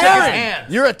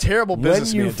ready. You're a terrible When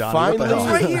businessman, you Donnie. What the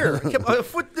finally- hell? Right here. Kept a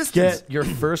foot distance. Get your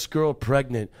first girl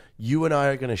pregnant. You and I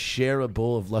are gonna share a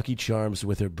bowl of Lucky Charms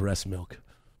with her breast milk.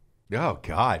 Oh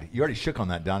God, you already shook on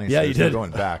that, Donnie. Yeah, so you there's no did.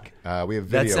 going back. We have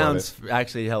That video. sounds of it.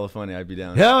 actually hella funny. I'd be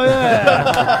down. Hell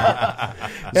yeah!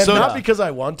 And So- not because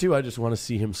I want to. I just want to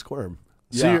see him squirm.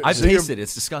 So Yeah. you're, I've so you're- tasted it.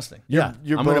 It's disgusting. Yeah.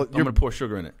 You're I'm both, gonna pour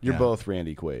sugar in it. you're Yeah. both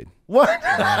Randy Quaid. What?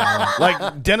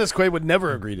 Like Dennis Quaid would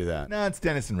never agree to that. No, it's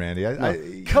Dennis and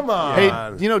Randy. Come on.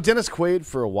 Hey, you know Dennis Quaid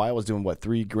for a while was doing what,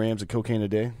 3 grams of cocaine a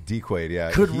day? D Quaid.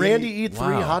 Yeah. Could He- Randy eat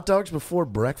 3 Wow. hot dogs before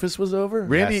breakfast was over?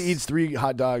 Randy Yes. eats 3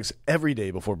 hot dogs every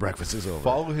day before breakfast is over.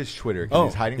 Follow his Twitter because Oh,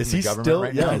 he's hiding is from the he government still-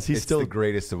 right yeah, now. is he it's still- the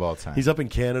greatest of all time. He's up in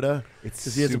Canada It's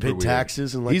because he hasn't super paid weird.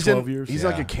 taxes in like he's 12 years. He's Yeah.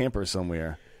 like a camper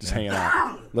somewhere, just hanging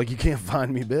out. Like you can't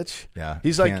find me, bitch. Yeah,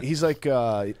 He's you like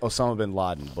can't. Osama bin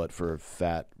Laden, but for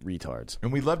fat retards.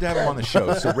 and we'd love to have him on the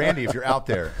show. So Randy, if you're out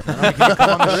there, can you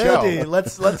come on the show? Randy,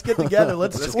 let's get together.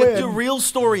 Let's Let's twin. get the real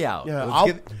story out. Yeah, Let's I'll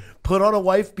get- put on a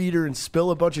wife beater and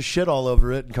spill a bunch of shit all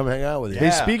over it and come hang out with you. Hey,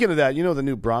 Yeah. speaking of that, you know the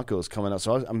new Broncos coming out.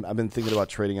 So I've been thinking about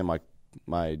trading in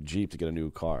my Jeep to get a new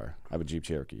car. I have a Jeep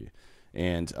Cherokee.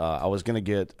 And I was going to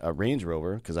get a Range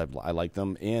Rover because I like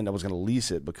them. And I was going to lease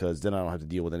it because then I don't have to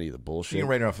deal with any of the bullshit. You can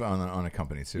write it off on a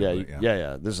company too. Yeah, but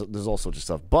yeah. There's all sorts of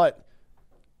stuff. But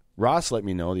Ross let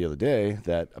me know the other day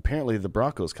that apparently the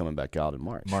Broncos coming back out in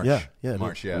March. March. Yeah,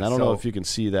 March. Yeah. And I don't So, know if you can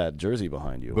see that jersey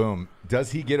behind you. Boom.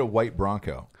 Does he get a white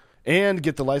Bronco? And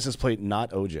get the license plate,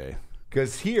 not OJ.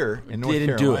 Because here in North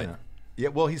Didn't do Carolina, yeah.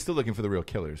 Well, he's still looking for the real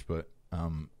killers, but I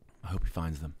hope he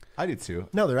finds them. I did too.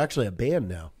 No, they're actually a band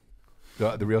now.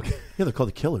 The real. Yeah, they're called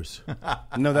the Killers.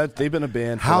 No, that they've been a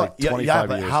band for like 25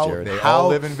 but years, how, Jared. They how all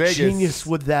live in Vegas. genius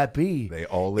would that be? They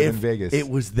all live if in Vegas. It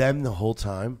was them the whole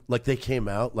time. Like they came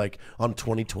out like on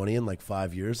 2020 in like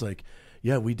 5 years. Like,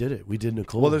 yeah, we did it. We did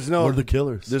Nicole. Well, there's no We're the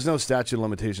Killers. There's no statute of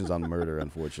limitations on murder,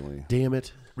 unfortunately. Damn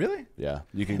it. Really? Yeah,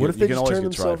 you can. What Get, if they you can just always turn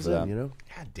get tried themselves for that. in? You know.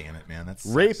 God damn it, man. That's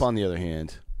Rape, on the other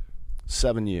hand,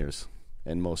 7 years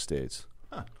in most states.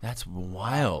 That's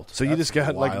wild. So you just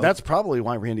got like wild. that's probably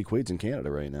why Randy Quaid's in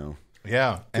Canada right now.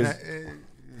 Yeah. And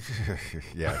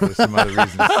yeah, there's some other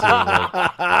reasons too.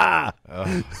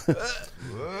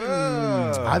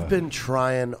 I've been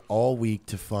trying all week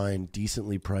to find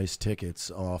decently priced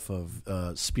tickets off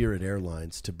of Spirit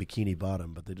Airlines to Bikini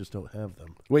Bottom, but they just don't have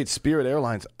them. Wait, Spirit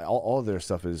Airlines, all of their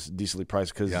stuff is decently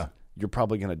priced because Yeah. you're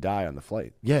probably going to die on the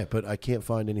flight. Yeah, but I can't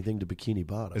find anything to Bikini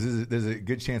Bottom. There's a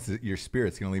good chance that your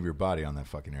spirit's going to leave your body on that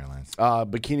fucking airlines.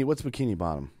 What's Bikini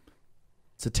Bottom?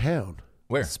 It's a town.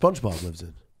 Where? SpongeBob lives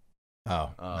in.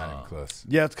 Oh, not even close.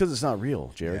 Yeah, it's because it's not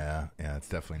real, Jared. Yeah, it's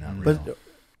definitely not real. But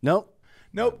No,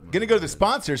 Nope. Gonna go to the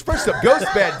sponsors. First up,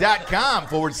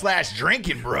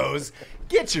 ghostbed.com/drinking bros.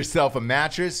 Get yourself a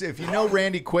mattress. If you know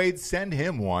Randy Quaid, send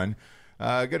him one.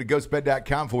 Go to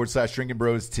ghostbed.com/drinking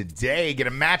bros today. Get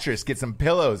a mattress, get some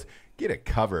pillows, get a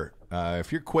cover.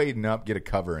 If you're quading up, get a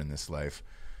cover in this life.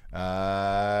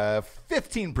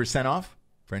 15% off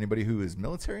for anybody who is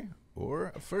military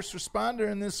or a first responder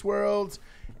in this world.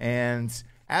 And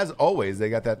as always, they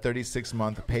got that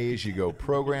 36-month pay-as-you-go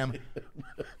program.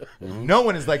 No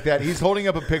one is like that. He's holding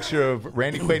up a picture of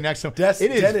Randy Quaid next to him.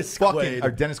 Dennis Quaid. Quaid.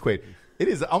 Or Dennis Quaid. It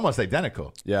is almost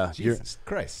identical. Yeah. Jesus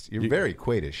Christ. You're very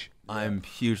Quaidish. I'm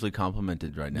hugely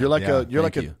complimented right now. You're like Yeah,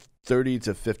 a you. 30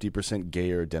 to 50%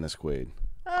 gayer Dennis Quaid.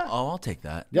 Oh, I'll take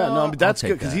that. Yeah, no, but that's I'll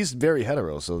good take because that. he's very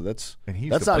hetero, so that's And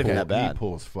not even that He bad.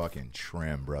 pulls fucking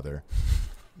trim, brother.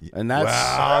 And that's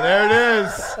Wow, there it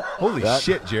is. Holy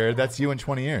shit, Jared. That's you in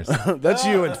 20 years. that's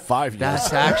you in 5 years.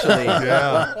 That's actually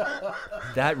Yeah.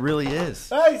 that really is.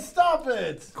 Hey, stop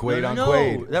it! Quaid on No,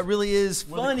 Quaid. that really is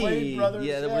We're the funny. Quaid brothers,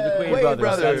 Yeah, yeah. we're the Quaid, Quaid brothers.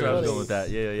 brothers. That's where I was going with that.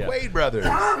 Yeah. Quaid Brothers.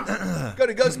 Go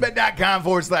to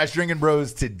ghostbed.com/drinking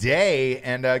bros today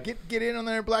and get in on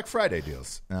their Black Friday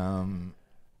deals.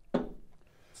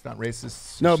 It's not racist.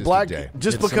 It's no, just Black. a day.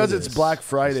 Just It's because some of it's this. Black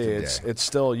Friday, Just a day. it's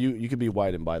still you could be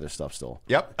white and buy their stuff still.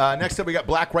 Yep. Next up, we got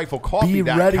blackriflecoffee.com. Be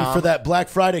ready for that Black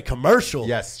Friday commercial.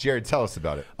 Yes, Jared, tell us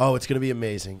about it. Oh, it's going to be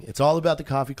amazing. It's all about the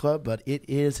coffee club, but it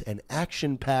is an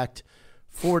action-packed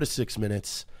 4 to 6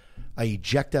 minutes. I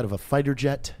eject out of a fighter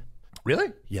jet.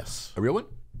 Really? Yes. A real one?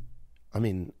 I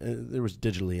mean, there was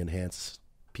digitally enhanced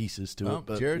pieces to Oh, it,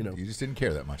 but Jared, you just didn't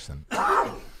care that much then.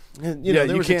 know, Yeah, there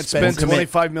you was can't spend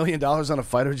expense- $25 million on a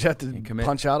fighter jet to commit.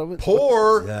 punch out of it.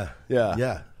 Poor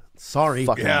Yeah. Sorry.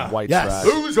 Fucking white Yes.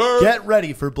 trash. loser. Get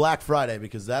ready for Black Friday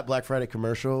because that Black Friday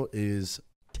commercial is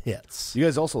tits. You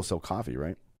guys also sell coffee,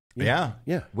 right? Yeah.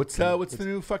 Yeah. What's the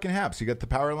new fucking haps? You got the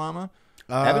Power Llama?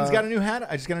 Evan's got a new hat?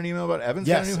 I just got an email about Evan's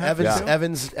got a Yes, new hat.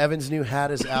 Evan's new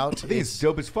hat is out. I think it's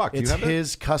dope as fuck. Do you It's have it?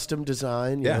 his custom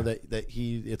design. You Yeah. know that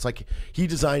it's like he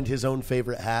designed his own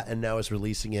favorite hat and now is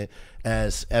releasing it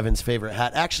as Evan's favorite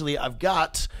hat. Actually, I've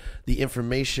got the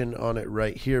information on it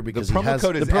right here because The promo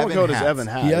code is The promo Evan code is Hats. Evan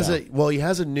Hat. he has yeah. he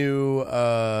has a new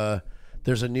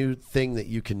there's a new thing that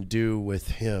you can do with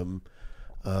him.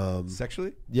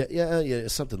 Sexually? Yeah,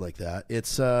 something like that. It's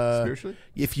Spiritually?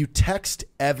 if you text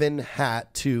Evan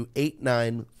Hat to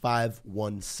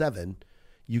 89517,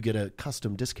 you get a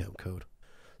custom discount code.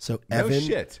 So No Evan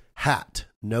shit. Hat,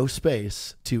 no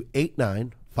space, to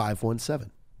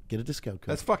 89517. Get a discount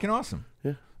code. That's fucking awesome.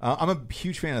 Yeah. I'm a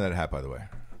huge fan of that hat, by the way.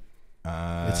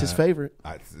 It's his favorite.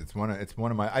 It's one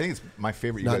of my. I think it's my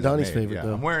favorite. You Not guys have Donnie's made. favorite, Yeah.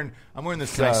 though. I'm wearing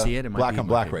this Can I see it? It might black be on my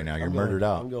black favorite. right now. You're I'm murdered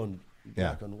going, out. I'm going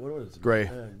Yeah. black on what is it? Gray.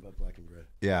 Black and gray.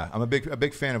 Yeah, I'm a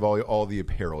big fan of all the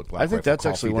apparel at I think that's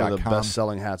actually one of the blackriflecoffee.com. best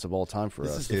selling hats of all time for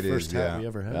This us. is the It first is, hat yeah. we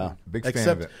ever had. Yeah. Big fan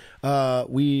Except of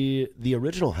it. the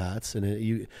original hats,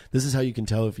 and this is how you can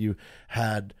tell if you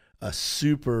had a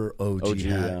super OG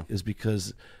hat, yeah. is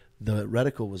because the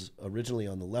reticle was originally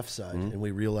on the left side, Mm-hmm. and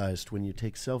we realized when you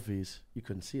take selfies, you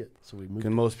couldn't see it, so we moved.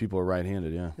 And most people are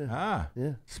right-handed, yeah.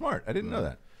 Yeah. Smart. I didn't know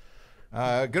that.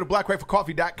 Go to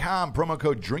blackriflecoffee.com. Promo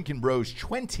code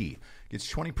DrinkinBros20 gets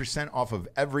 20% off of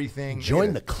everything.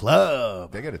 Join the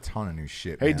club. They got a ton of new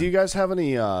shit. Hey, man. do you guys have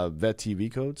any Vet TV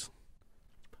codes?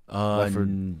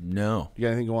 No, You got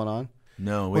anything going on?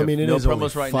 no. We Well, I mean, have it no is only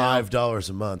promos right now. $5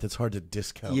 a month. It's hard to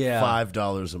discount. Yeah.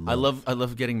 $5 a month. I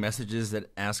love getting messages that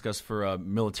ask us for a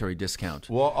military discount.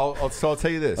 Well, I'll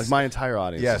tell you this. Like my entire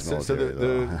audience Yeah, is so military,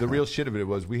 though. the real shit of it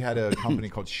was we had a company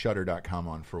called Shudder.com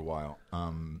on for a while.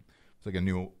 It's like a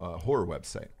new horror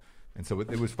website. And so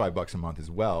it was $5 a month as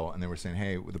well. And they were saying,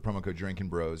 hey, with the promo code Drinkin'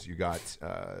 Bros, you got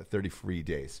 30 free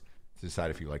days to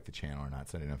decide if you like the channel or not.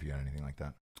 So I didn't know if you had anything like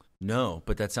that. No,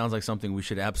 but that sounds like something we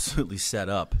should absolutely set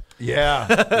up. Yeah.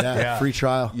 yeah, free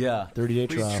trial. Yeah. 30-day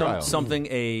Free trial. trial. Some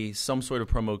sort of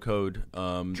promo code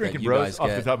that Drinkin' you Bros guys off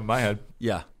get. the top of my head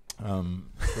Yeah.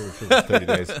 for the 30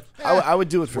 days. I would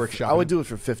do it for Workshopping. I would do it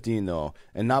for 15 though,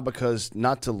 and not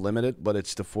to limit it, but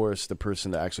it's to force the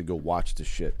person to actually go watch the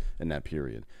shit in that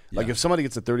period. Like if somebody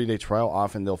gets a 30-day trial,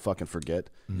 often they'll fucking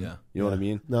forget. Yeah. You know what I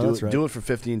mean? No, do that's it, right. do it for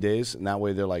 15 days, and that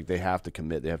way they're like they have to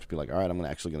commit. They have to be like, all right, I'm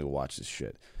actually going to go watch this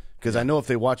shit. Because I know if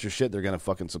they watch your shit, they're going to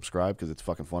fucking subscribe because it's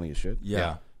fucking funny as shit.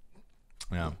 Yeah.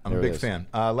 Yeah, I'm There a it big is. fan.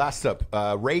 Last up,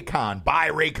 Raycon,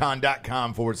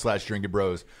 buyraycon.com/drinking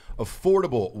bros.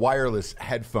 Affordable wireless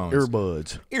headphones.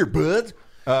 Earbuds.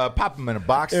 Pop them in a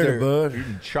box. Earbud. You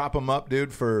can chop them up,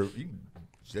 dude,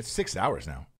 that's 6 hours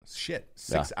now. Shit.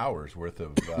 6 hours worth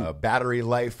of battery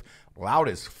life. Loud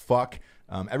as fuck.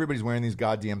 Everybody's wearing these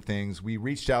goddamn things. We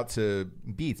reached out to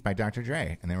Beats by Dr.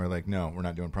 Dre, and they were like, no, we're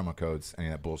not doing promo codes, any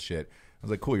of that bullshit. I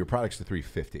was like, cool, your product's are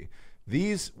 $350.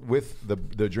 These, with the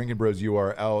Drinkin' Bros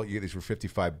URL, you get these for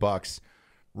 $55.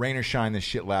 Rain or shine, this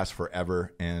shit lasts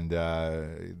forever, and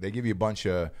they give you a bunch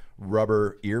of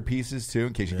rubber earpieces too,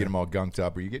 in case you get them all gunked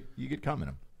up, or you get cum in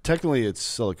them. Technically, it's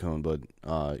silicone, but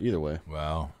either way.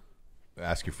 Well,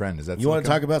 ask your friend. Is that You want to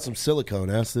talk about some silicone?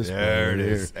 Ask this. There man it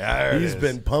right is. here. There it He's is.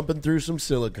 been pumping through some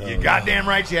silicone. You goddamn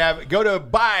right you have. Go to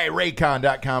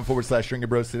buyraycon.com/Drinkin'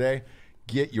 Bros today.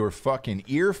 Get your fucking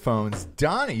earphones.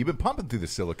 Donnie, you've been pumping through the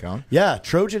silicone. Yeah,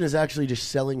 Trojan is actually just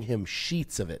selling him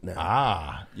sheets of it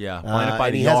now. Yeah, line up by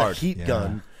and the he yard. has a heat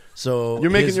gun. So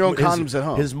You're making your own condoms at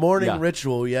home. His morning Yeah.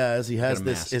 ritual, is he has Got a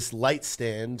this mask. this light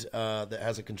stand that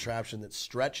has a contraption that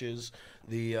stretches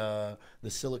the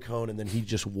silicone, and then he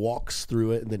just walks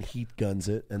through it and then heat guns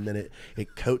it, and then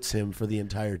it coats him for the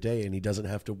entire day, and he doesn't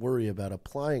have to worry about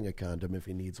applying a condom if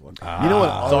he needs one. You know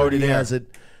what? It's already there. has it.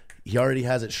 He already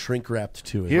has it shrink wrapped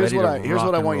to it. Here's Ready what to I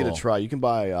rock and want you to roll. try. You can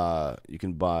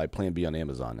buy Plan B on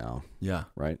Amazon now. Yeah.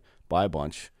 Right? Buy a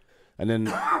bunch. And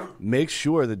then make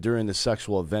sure that during the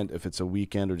sexual event, if it's a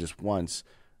weekend or just once,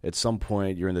 at some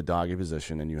point you're in the doggy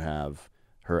position and you have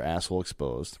her asshole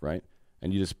exposed, right?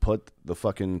 And you just put the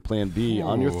fucking Plan B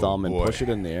on your thumb and boy. push it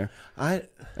in there. I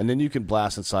And then you can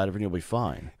blast inside of it and you'll be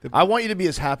fine. I want you to be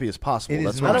as happy as possible.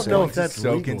 That's what I I'm don't know saying. if that's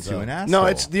soak legal, into though. an asshole. No,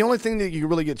 it's the only thing that you can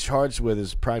really get charged with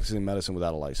is practicing medicine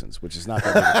without a license, which is not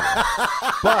that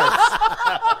big.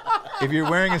 But if you're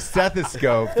wearing a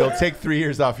stethoscope, they'll take 3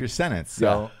 years off your sentence.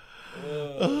 So,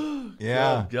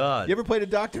 yeah. Oh, God. You ever played a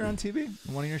doctor on TV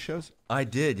in one of your shows? I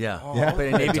did, yeah. Yeah. I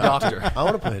played a Navy doctor. I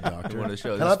want to play a doctor. One of the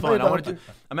shows. Can I It's play a fun. I wanted doctor?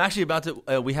 to, I'm actually about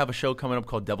to. We have a show coming up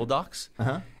called Devil Docs,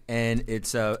 and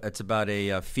it's about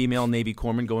a female Navy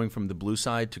corpsman going from the blue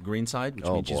side to green side, which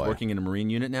means she's boy. working in a Marine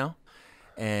unit now,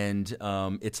 and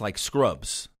it's like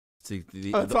Scrubs.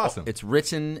 That's awesome. It's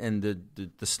written and the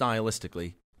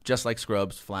stylistically just like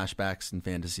Scrubs, flashbacks and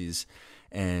fantasies,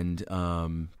 and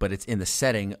but it's in the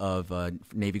setting of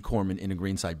Navy corpsman in a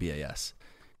green side BAS.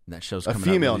 And that show's A coming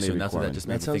female out really soon. Navy That's what that corpsman. just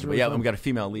That made me sounds think. But really yeah, fun. we got a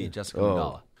female lead, Jessica Oh.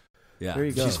 Mandala. Yeah, There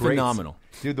you go. she's Great. phenomenal.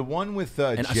 Dude, the one with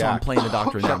And Jack. so I'm playing the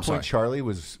doctor now. I'm Checkpoint sorry. Charlie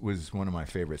was one of my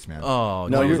favorites, man. Oh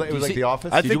No, it was you're- like, it was you like see- The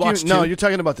Office. I Did think you watch no, two? you're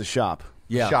talking about The Shop.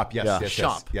 Yeah, Shop, yes, Yeah. yes,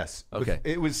 Shop. yes. Okay.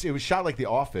 It was shot like The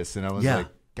Office, and I was Yeah. like,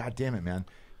 God damn it, man!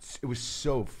 It was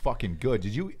so fucking good.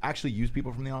 Did you actually use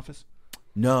people from The Office?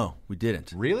 No, we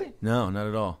didn't. Really? No, not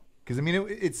at all. Because I mean,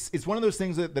 it's one of those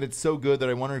things that it's so good that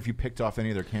I wonder if you picked off any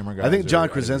of their camera guys. I think or John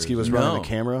editors. Krasinski was No. running the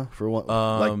camera for one,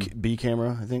 like B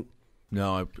camera, I think.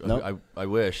 No, Nope. I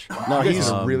wish. No, You guys he's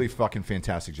did a really fucking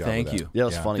fantastic job. Thank with you. that. Yeah, it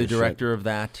was funny. The as shit. director of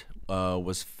that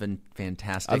was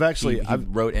fantastic. I've actually- he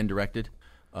wrote and directed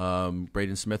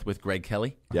Braden Smith with Greg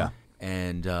Kelly. Yeah.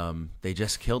 And they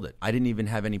just killed it. I didn't even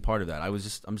have any part of that. I'm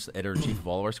just editor in chief of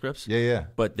all of our scripts. Yeah, yeah.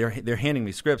 But they're handing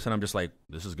me scripts, and I'm just like,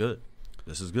 this is good.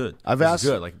 This is good. I've this asked- is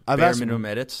good. Like I've bare asked- minimum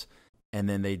edits, and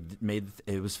then they made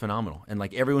it was phenomenal. And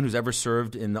like everyone who's ever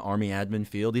served in the Army admin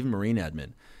field, even Marine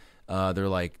admin, they're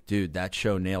like, dude, that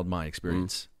show nailed my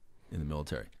experience in the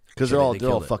military. Because So they're all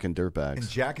killed it. fucking And dirtbags.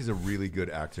 Jack is a really good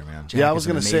actor, man. Jack Yeah, I is was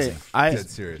gonna say, amazing. Dead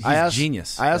serious. I He's asked,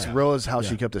 genius. I asked Rose how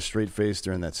she kept a straight face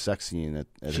during that sex scene at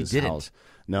She his didn't. house.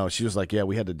 No, she was like, yeah,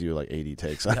 we had to do like 80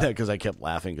 takes on that because I kept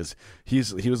laughing because he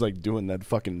was like doing that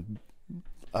fucking.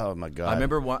 Oh my god! I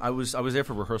remember I was there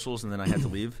for rehearsals, and then I had to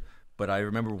leave. But I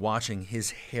remember watching his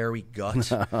hairy gut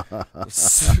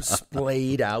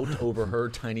splayed out over her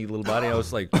tiny little body. I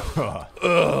was like,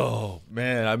 oh,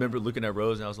 man. I remember looking at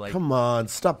Rose, and I was like, Come on,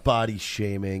 stop body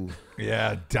shaming.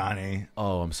 Yeah, Donnie.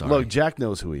 oh, I'm sorry. Look, Jack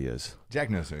knows who he is. Jack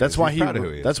knows who he That's is. why He's proud of who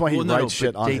he is. That's why he well, no, writes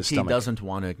shit but on JT his stomach. doesn't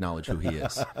want to acknowledge who he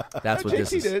is. That's what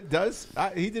this is.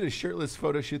 He did a shirtless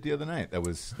photo shoot the other night.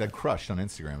 That crushed on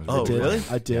Instagram. It was Oh, really really?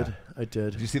 fun. I did. Yeah. I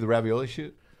did. Did you see the ravioli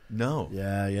shoot? No.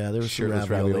 Yeah, there was some Shirtless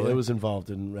ravioli. ravioli? It was involved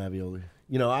in ravioli.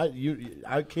 You know,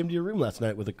 I came to your room last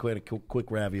night with a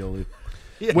quick ravioli.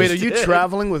 Wait, are you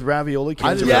traveling with ravioli?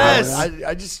 Cans of Yes! ravioli?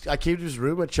 I came to his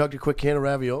room. I chugged a quick can of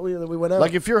ravioli, and then we went out.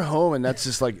 Like if you're home and that's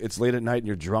just like it's late at night and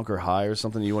you're drunk or high or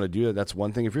something, and you want to do that. That's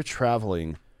one thing. If you're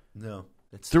traveling No.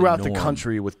 It's throughout the norm.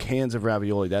 country with cans of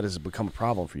ravioli, that has become a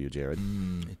problem for you, Jared.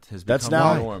 It has That's become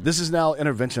now. the norm. This is now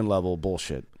intervention level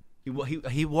bullshit.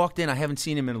 He walked in. I haven't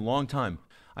seen him in a long time.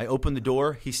 I opened the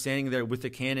door. He's standing there with the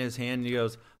can in his hand, and he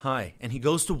goes, hi. And he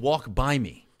goes to walk by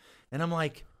me. And I'm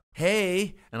like,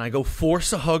 hey, and I go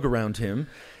force a hug around him,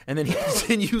 and then he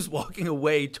continues walking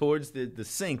away towards the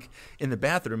sink in the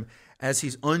bathroom as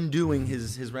he's undoing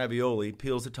his ravioli,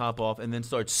 peels the top off, and then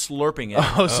starts slurping it.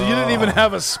 Oh, so you didn't even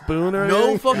have a spoon or No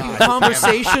anything? fucking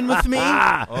conversation with me.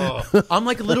 I'm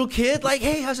like a little kid, like,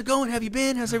 hey, how's it going? Have you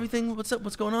been? How's everything? What's up?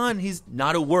 What's going on? He's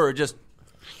not a word, just...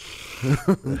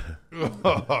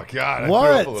 Oh God! I What?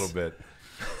 threw up a little bit.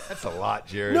 That's a lot,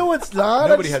 Jared. No, it's not.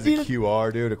 Nobody I has just a need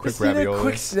QR, dude. A I quick just need ravioli. a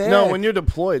quick snack. No, when you're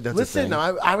deployed, that's a Listen, thing.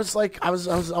 I was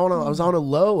on a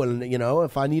low, and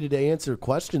if I needed to answer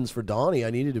questions for Donnie, I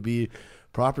needed to be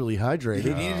properly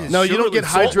hydrated. No, you Sugar don't get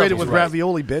with salt hydrated levels with right.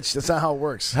 ravioli, bitch. That's not how it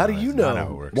works. How do you Not how it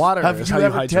know? works. Water Have is you how you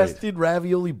ever hydrate. tested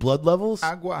ravioli blood levels?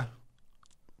 Agua.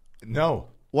 No.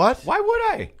 What? Why would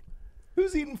I?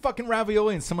 Who's eating fucking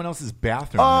ravioli in someone else's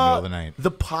bathroom in the middle of the night?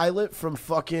 The pilot from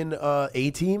fucking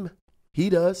A-Team, he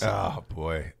does. Oh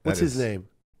boy. What's That his is- name?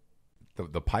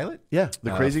 The pilot? Yeah,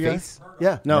 The crazy guy? Face?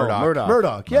 yeah. No, Murdoch. Murdoch.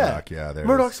 Murdoch. Yeah, Murdoch, yeah, there it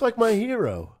Murdoch's is. like my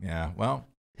hero. Yeah. Well,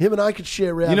 Him and I could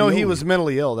share ravioli. You know he was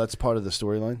mentally ill. That's part of the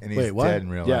storyline. and he's Wait, what? dead in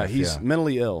real Yeah, life. he's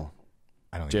mentally ill.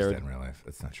 I don't think Jared. he's dead in real life.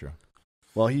 That's not true.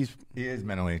 Well, He is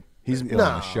mentally He's- ill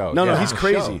on the show. no, Yeah, he's on the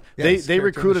crazy. show. Yeah, They he's a character on the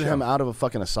recruited show. him out of a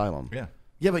fucking asylum. Yeah.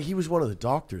 Yeah, but he was one of the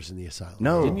doctors in the asylum.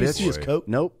 No, Didn't you bitch. see his coat?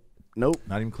 Nope. Not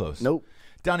even close. Nope.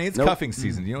 Donnie, it's Nope. cuffing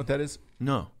season. Do you know what that is?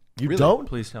 No. You Really? don't?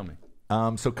 Please tell me.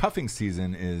 So cuffing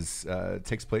season is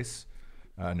takes place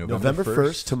November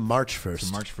 1st to March 1st.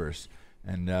 to March 1st.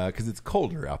 And because it's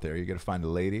colder out there, you got to find a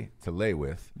lady to lay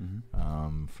with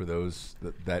for those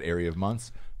that area of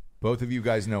months. Both of you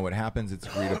guys know what happens. It's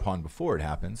agreed upon before it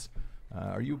happens.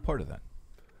 Are you a part of that?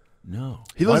 No.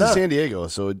 He lives Why in not? San Diego,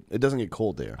 so it doesn't get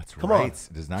cold there. That's Come right. on. It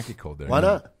does not get cold there. Why No.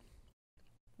 not?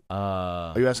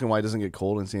 Are you asking why it doesn't get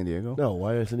cold in San Diego? No,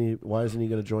 why isn't he going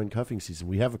to join cuffing season?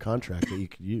 We have a contract that you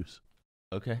could use.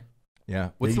 Okay. Yeah.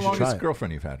 What's you the should try longest it.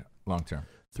 girlfriend you've had long term?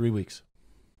 3 weeks.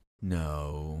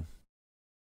 No.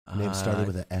 Name started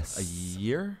with an S. A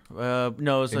year? No, it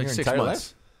was In like your 6 entire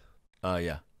months.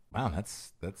 Yeah. Wow,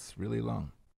 that's really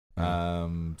long.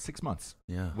 6 months.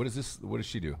 Yeah. What is this? What does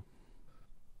she do?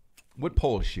 What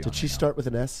pole is she on? Did she right now? start with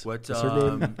an S? What? What's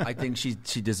her name? I think she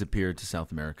disappeared to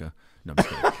South America. No, I'm just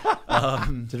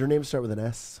kidding. Did her name start with an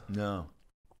S? No.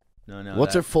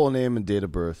 What's her full name and date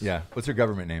of birth? Yeah. What's her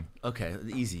government name? Okay,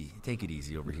 easy. Take it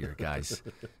easy over here, guys.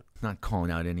 Not calling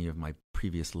out any of my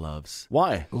previous loves.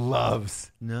 Why?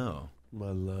 Loves. No. My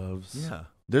loves. Yeah.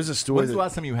 There's a story. When's the That,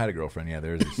 last time you had a girlfriend? Yeah,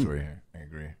 there is a story here. I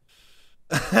agree.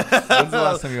 When's the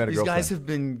last time you had a These girlfriend? guys have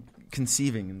been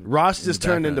conceiving. In the, Ross in just the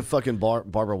turned background. into fucking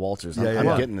Barbara Walters. I'm, Yeah, I'm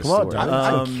yeah. getting this Come on, story.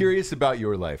 Donnie. I'm curious about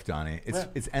your life, Donnie.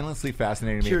 It's endlessly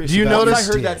fascinating to me. Curious Do you about notice- Once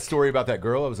I heard that dick. story about that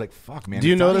girl, I was like, "Fuck, man!" Do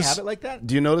you does Donnie notice? have it like that?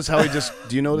 Do you notice how he just?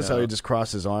 Do you notice how he just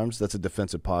crossed his arms? That's a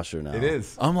defensive posture now. It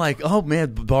is. I'm like, oh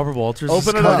man, Barbara Walters. Open is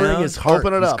it up. coming Covering out. his heart.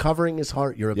 Open it He's up. covering his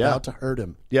heart. You're Yeah. about to hurt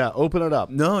him. Yeah, open it up.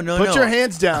 No. Put your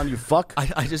hands down, you fuck.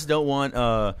 I just don't want.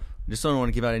 Just don't want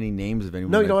to give out any names of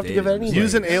anyone. No, you I've don't have to give dated. out any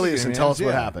Use an names. alias and tell us what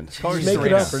Yeah. happened. Call her Just make it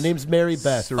Serena. up. Her name's Mary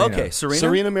Beth. Serena. Okay, Serena.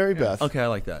 Serena Mary Beth. Okay, I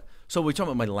like that. So we talking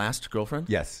about my last girlfriend?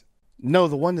 Yes. No,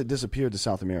 the one that disappeared to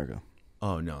South America.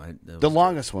 Oh no, The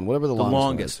longest one, whatever the the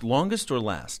longest. longest or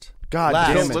last? God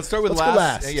Last. damn it. Let's start with Let's go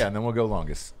last. last. Yeah, and then we'll go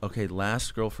longest. Okay,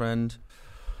 last girlfriend.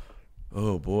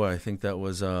 Oh boy, I think that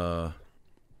was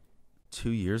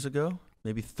 2 years ago,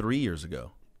 maybe 3 years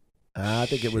ago. I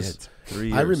think it was. Shit. 3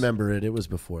 years. I remember it. It was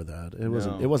before that. It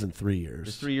wasn't. No. It wasn't 3 It was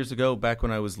years. 3 years ago, back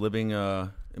when I was living in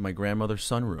my grandmother's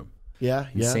sunroom. Yeah,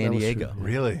 in yeah. San that was Diego. true.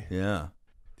 Really? Yeah.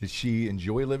 Did she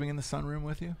enjoy living in the sunroom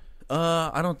with you?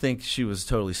 I don't think she was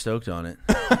totally stoked on it.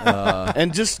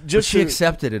 And But just she for,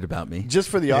 accepted it about me. just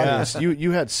for the audience,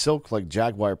 you had silk like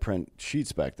jaguar print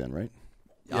sheets back then, right?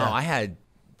 Oh, I had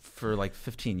for like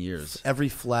 15 years. Every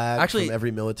flag Actually- from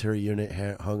every military unit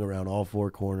hung around all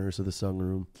four corners of the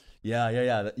sunroom. Yeah.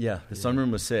 The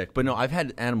sunroom was sick, but no, I've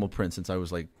had animal print since I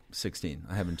was like 16.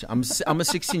 I haven't. I'm a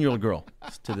 16-year-old girl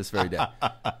to this very day.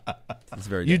 This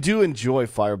very day. You do enjoy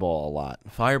Fireball a lot.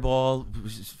 Fireball,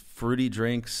 fruity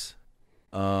drinks,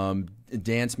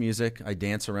 dance music. I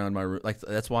dance around my room. Like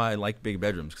that's why I like big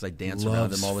bedrooms because I dance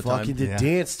around them all the time. Fucking to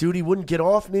dance, dude. He wouldn't get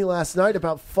off me last night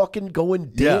about fucking going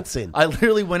dancing. I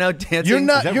literally went out dancing. You're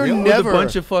not. Is that You're real? with never. a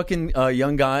bunch of fucking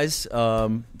young guys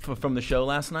from the show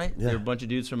last night. They were a bunch of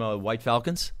dudes from White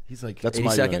Falcons. He's like, That's 82nd?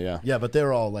 my unit, yeah. yeah, but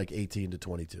they're all like 18 to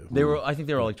 22. I think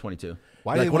they were all like 22.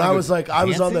 Why do Like they when wanna I go was like, I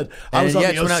was on dancing? the, I was on yeah,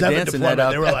 the just went out 07 dancing deployment.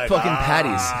 at, They were at like, fucking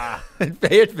Patty's in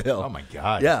Fayetteville. Oh my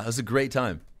god! Yeah, it was a great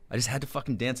time. I just had to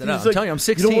fucking dance it He out. was I'm like, telling you, I'm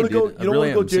 16. You don't want to go. dude. You don't I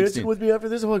really want to go am. I'm dancing 16. with me after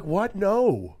this? I'm like, what?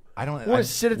 No. I don't. I want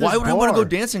to sit at this Why would I bar. want to go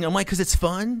dancing? I'm like, because it's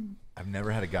fun. I've never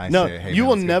had a guy No, say, "Hey, you man,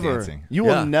 will let's go never. dancing." You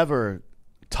Yeah. will never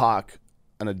talk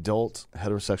an adult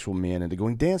heterosexual man into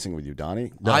going dancing with you,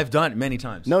 Donnie? No. I've done it many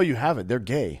times. No, you haven't. They're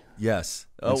gay. Yes.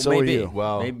 And Oh, so are maybe. you.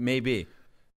 Well- maybe.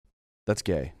 That's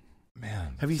gay.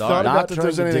 Man. Have you Sorry. thought Not about that trying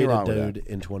there's to anything date a wrong with dude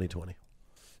that. in 2020?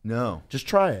 No. Just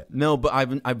try it. No, but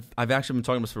I've actually been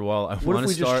talking about this for a while. I if want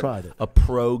we to just start tried it? a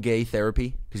pro gay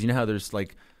therapy because you know how there's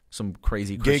like some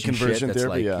crazy Gay Christian conversion shit that's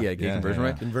therapy, like yeah. gay Yeah, conversion, yeah,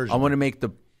 right? yeah. Conversion. I want to make the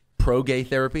pro gay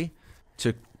therapy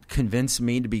to convince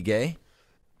me to be gay,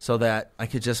 so that I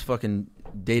could just fucking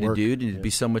date Work, a dude and it'd be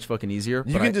so much fucking easier.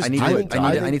 You But can just I need do to-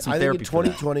 it. I need some I think therapy. in for that.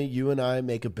 2020, you and I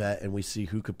make a bet and we see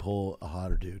who could pull a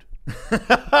hotter dude.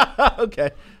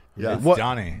 Okay. Yeah. It's What-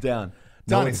 Donnie. Down.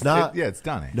 No, Donnie, it's not. yeah, it's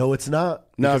Donnie. No, it's not.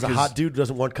 No, because a 'cause- hot dude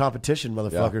doesn't want competition,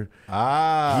 motherfucker.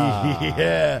 Ah.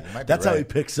 Yeah, You might be that's how he right.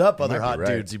 picks up You other might be hot right.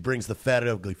 dudes. He brings the fat,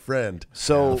 ugly friend.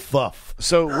 So- The fuff.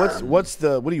 So what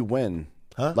do you win?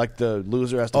 Huh? Like the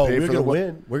loser has to Oh, pay we're for gonna the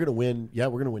win. We're gonna win. Yeah,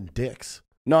 we're gonna win dicks.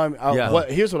 No, Yeah.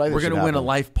 here's what I think. We're should gonna win a happen.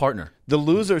 life partner. The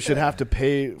loser should have to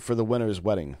pay for the winner's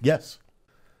wedding. Yes,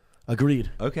 agreed.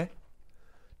 Okay.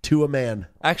 To a man.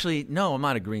 Actually, no, I'm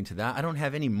not agreeing to that. I don't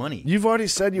have any money. You've already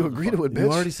said you agree to it, bitch.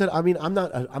 You already said. I mean, I'm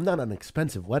not an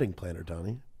expensive wedding planner,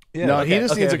 Donnie. Yeah, no, okay. he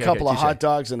just needs a okay, couple of touche. hot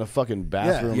dogs and a fucking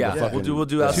bathroom. Yeah, to Yeah, fucking, we'll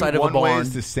do outside of a one barn.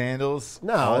 ways to sandals.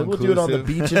 No, all we'll do it on the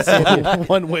inclusive. beach in San Diego.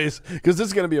 one ways because this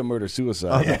is going to be a murder On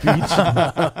suicide.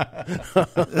 the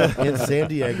beach in San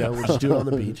Diego. We'll just do it on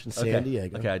the beach in San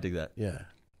Diego. Okay, I dig that. Yeah.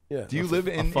 Yeah. Do you live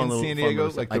in fun little- San fun Diego,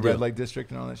 little- like I the do. red light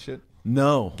district and all that shit?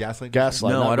 No. Gaslight?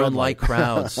 Gaslight. No, not I don't red like light.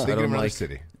 crowds. I Think of don't another like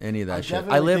city. any of that shit.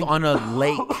 definitely I live think- on a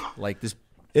lake, like this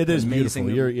It is amazing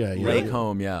beautiful. You're lake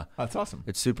home, yeah. Oh, that's awesome.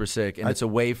 It's super sick, and it's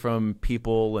away from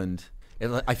people, and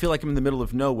I feel like I'm in the middle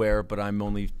of nowhere, but I'm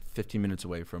only 15 minutes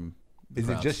away from Is it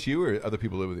crowds. just you or other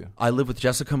people live with you? I live with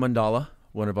Jessica Mandala,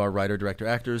 one of our writer, director,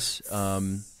 actors,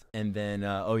 and then,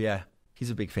 oh yeah, he's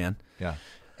a big fan. Yeah.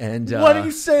 And Why do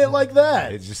you say it like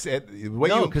that? It's just the way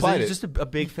no, you because implied he's it. just a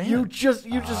big fan. You just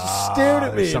stared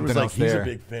at me there's and was something like, else "He's there. a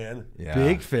big fan." Yeah.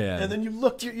 Big fan. And then you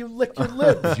licked your lips.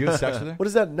 Did you have sex with her? What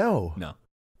does that? No, no,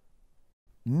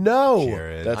 no.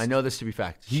 Jared. That's- I know this to be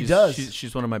fact. He She's, does.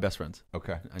 She's one of my best friends.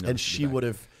 Okay. I know And this to be she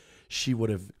fact. would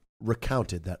have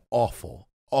recounted that awful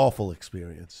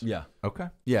experience. Yeah. Okay.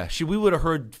 Yeah, she would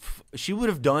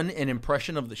have done an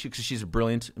impression of because she's a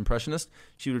brilliant impressionist.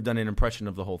 She would have done an impression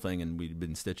of the whole thing, and we'd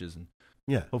been stitches, and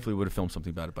Yeah. hopefully would have filmed something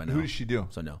about it by now. Who does she do?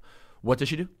 So no, what does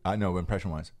she do? I know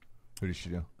impression wise. Who does she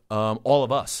do? All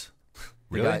of us.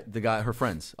 Really? The guy, her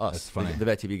friends, us, That's funny. the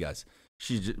Vet TV guys.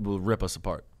 She will rip us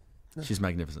apart. She's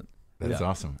magnificent. That's Yeah.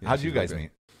 awesome. Yeah, How'd you she's guys really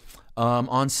meet?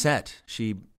 On set,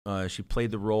 she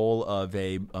played the role of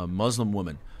a Muslim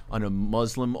woman on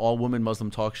a all-woman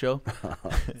Muslim talk show.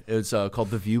 It's called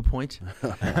The Viewpoint,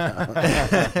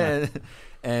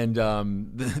 and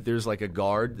there's like a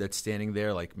guard that's standing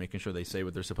there, like making sure they say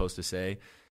what they're supposed to say,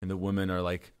 and the women are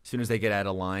like, as soon as they get out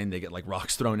of line, they get like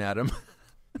rocks thrown at them.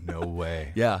 No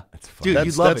way. Yeah, That's fun. dude, That's-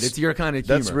 you'd love it. that's- It's your kind of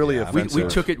humor. That's really Yeah, We offensive.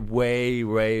 took it way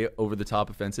over the top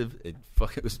offensive.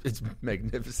 It's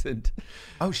magnificent.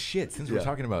 Oh shit! Since we're Yeah.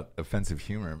 talking about offensive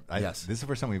humor, Yes. this is the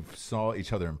first time we saw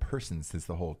each other in person since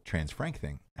the whole trans Frank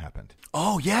thing happened.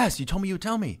 Oh yes, you told me you would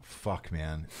tell me. Fuck,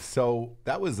 man. So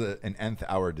that was an nth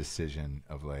hour decision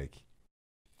of like,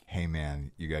 hey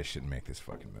man, you guys shouldn't make this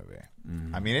fucking movie.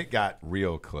 I mean, it got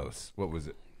real close. What was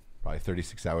it? Probably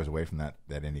 36 hours away from that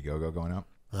Indiegogo going up.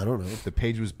 I don't know. The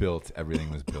page was built, everything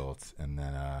was built, and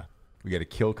then we got a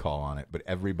kill call on it. But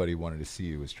everybody wanted to see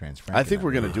you as trans Frank. I think in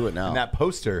we're that going to movie. do it now. And that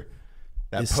poster,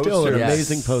 It's still an Yes.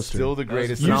 amazing poster. still the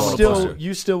greatest. you of all phenomenal time.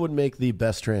 you still would make the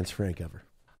best trans Frank ever.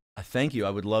 Thank you. I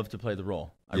would love to play the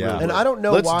role. I Yeah. really And would. I don't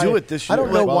know Let's why. do it this I don't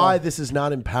year. know Well- why this is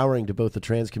not empowering to both the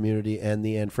trans community and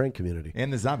the Anne Frank community.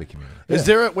 And the zombie community. Is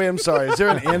there a wait? I'm sorry. Is there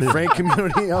an Anne Frank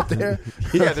community out there?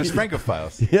 Yeah, there's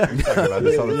Frankophiles. Yeah. We talk about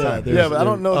this all the time. Yeah, but I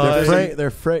don't know that there's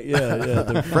they're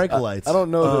Franklites. I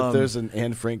don't know that there's an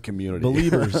Anne Frank community.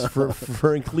 believers for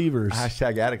Frank Cleavers.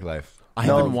 Hashtag addict life. I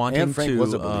No, have been wanting Anne Frank to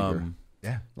was a believer.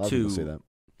 Yeah. A lot of to- people say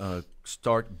that.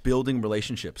 start building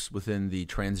relationships within the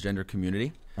transgender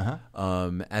community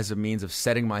as a means of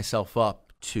setting myself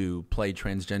up to play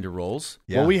transgender roles.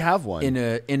 Yeah. Well, we have one.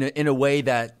 In a way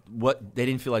that what they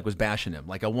didn't feel like was bashing them.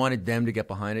 Like I wanted them to get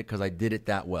behind it because I did it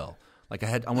that well. Like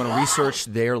I want to research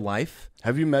their life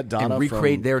Have you met Donna? and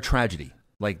recreate from, their tragedy,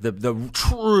 like the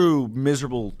true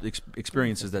miserable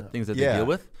experiences things that they Yeah. deal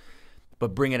with,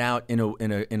 but bring it out in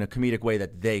a comedic way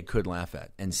that they could laugh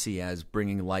at and see as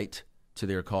bringing light to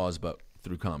their cause, but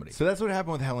through comedy. So that's what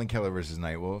happened with Helen Keller versus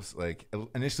Nightwolves. Like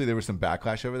initially there was some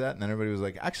backlash over that, and then everybody was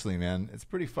like, "Actually, man, it's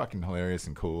pretty fucking hilarious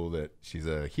and cool that she's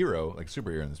a hero, like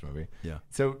superhero in this movie." Yeah.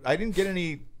 So I didn't get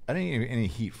any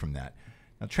heat from that.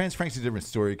 Now, Trans Frank's a different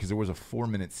story because there was a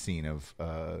 4-minute scene of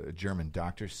a German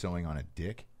doctor sewing on a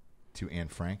dick to Anne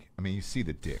Frank. I mean, you see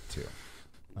the dick too.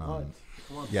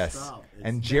 Yes, stop.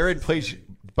 And Jared plays.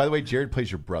 By the way, Jared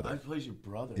plays your I brother. plays your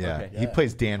brother. Yeah, Okay. he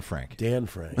plays Dan Frank. Dan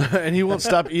Frank. And he won't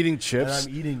stop eating And chips.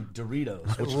 I'm eating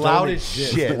Doritos. Which Loud don't as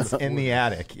exist. shit in the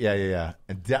attic. Yeah.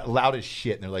 And loud as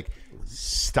shit. And they're like,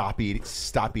 stop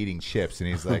eating chips. And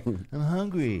he's like, I'm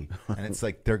hungry. And it's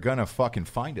like, they're going to fucking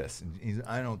find us. And he's,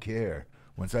 I don't care.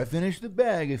 Once I finish the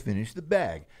bag, I finish the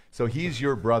bag. So he's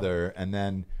your brother. And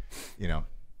then,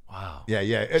 wow. Yeah.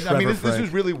 And, I mean, this was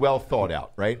really well thought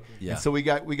out, right? Yeah. And so we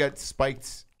got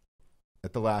spiked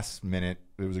at the last minute.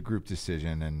 It was a group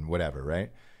decision and whatever,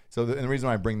 right? So the reason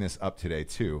why I bring this up today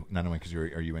too, not only because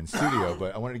are you in studio,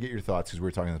 but I wanted to get your thoughts because we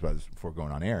were talking about this before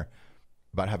going on air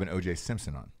about having O.J.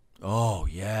 Simpson on. Oh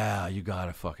yeah, you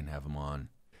gotta fucking have him on.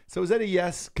 So is that a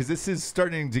yes? Because this is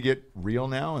starting to get real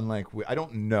now, and like I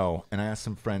don't know. And I asked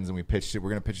some friends, and we pitched it. We're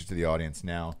going to pitch it to the audience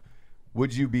now.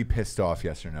 Would you be pissed off,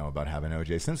 yes or no, about having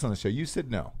O.J. Simpson on the show? You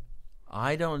said no.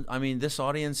 I don't. I mean, this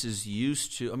audience is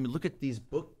used to. I mean, look at these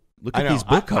book. Look I at know. these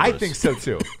book covers. I think so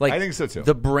too. Like, I think so too.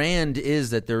 The brand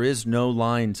is that there is no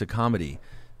line to comedy.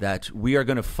 That we are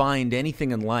going to find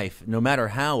anything in life, no matter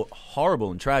how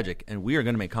horrible and tragic, and we are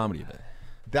going to make comedy of it.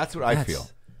 That's what I feel.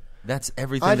 That's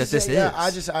everything that this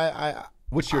is.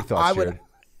 What's your thoughts, Jared?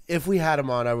 If we had him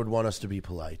on, I would want us to be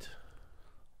polite.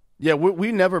 Yeah,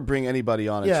 we never bring anybody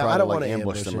on and Yeah, try I to don't like wanna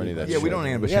ambush them or any of that Yeah, shit. we don't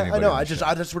ambush Yeah, anybody. I know. on the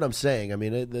show. That's what I'm saying. I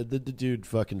mean, the dude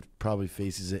fucking probably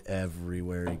faces it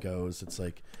everywhere he goes. It's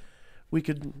like we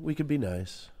could be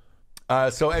nice.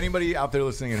 So anybody out there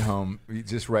listening at home, you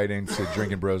just write into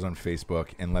Drinkin' Bros on Facebook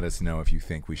and let us know if you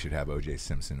think we should have O.J.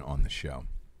 Simpson on the show.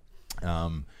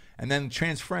 And then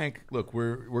Trans Frank, look,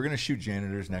 we're gonna shoot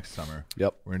Janitors next summer.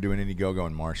 Yep. We're gonna do an Indiegogo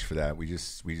in March for that. We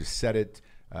just said it.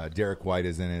 Derek White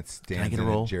is in it. Dan's get a in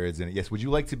role? it. Jared's in it. Yes. Would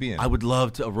you like to be in it? I would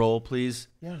love to a role, please.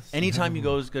 Yes. Anytime you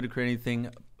go to create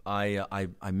anything, I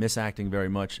miss acting very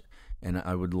much, and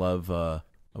I would love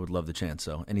the chance.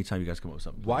 So anytime you guys come up with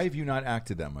something, Why have you not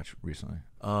acted that much recently?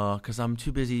 Because I'm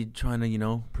too busy trying to be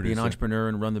Produce an it. entrepreneur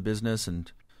and run the business,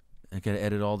 and I got to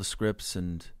edit all the scripts,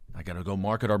 and I got to go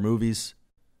market our movies.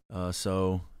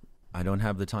 So I don't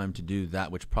have the time to do that,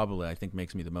 which probably I think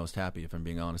makes me the most happy if I'm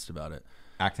being honest about it.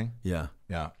 Acting? Yeah.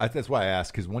 Yeah. That's why I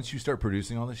asked, because once you start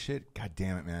producing all this shit, god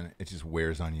damn it, man, it just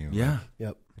wears on you. Yeah.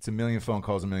 Yep. It's a million phone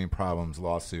calls, a million problems,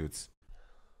 lawsuits.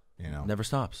 Never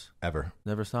stops. Ever.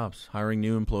 Never stops. Hiring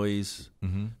new employees.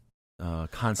 Mm-hmm. I'm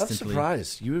Constantly.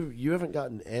 surprised you haven't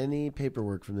gotten any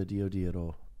paperwork from the DoD at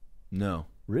all. No.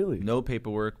 Really? No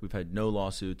paperwork. We've had no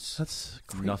lawsuits. That's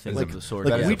crazy. Nothing Like- of the sort.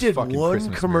 that Like is we a did fucking one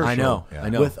Christmas commercial. I know. Yeah. I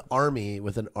know. with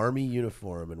an army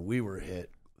uniform, and we were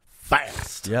hit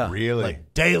fast. Yeah. Really?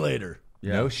 Like day later.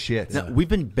 Yeah. No shit. Now, we've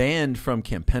been banned from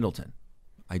Camp Pendleton.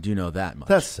 I do know that much.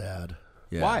 That's sad.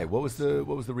 Yeah. Why? What was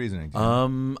the reasoning?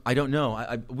 I don't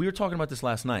know. We were talking about this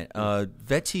last night.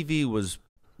 Vet TV was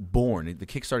born. The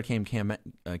Kickstarter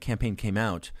campaign came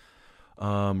out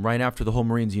right after the whole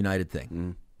Marines United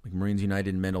thing. Like Marines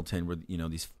United in Pendleton, were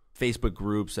these Facebook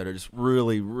groups that are just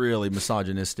really, really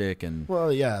misogynistic and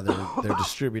Well, yeah, they're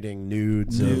distributing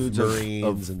nudes of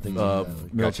Marines and things like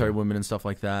that. military women and stuff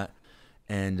like that.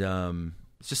 And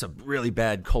it's just a really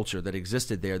bad culture that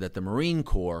existed there that the Marine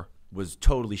Corps was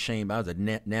totally shamed. I was a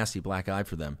nasty black eye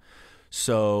for them.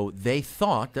 So they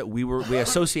thought that we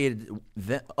associated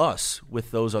us with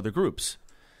those other groups.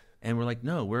 And we're like,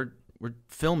 no, we're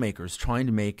filmmakers trying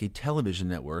to make a television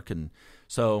network. And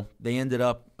so they ended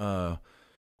up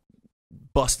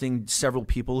busting several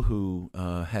people who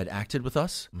had acted with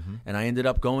us. And I ended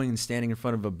up going and standing in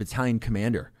front of a battalion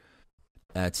commander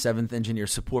at 7th Engineer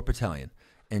Support Battalion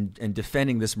and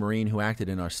defending this Marine who acted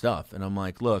in our stuff. And I'm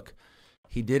like, look,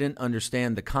 he didn't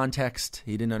understand the context.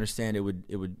 He didn't understand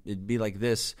it'd be like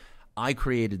this. I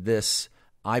created this.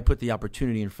 I put the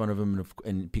opportunity in front of him,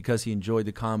 and because he enjoyed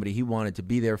the comedy, he wanted to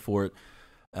be there for it.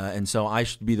 And so I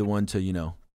should be the one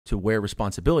to wear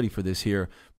responsibility for this here.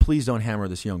 Please don't hammer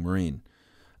this young Marine.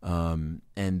 And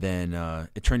then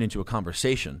it turned into a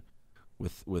conversation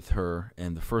with her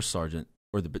and the first sergeant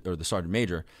or the sergeant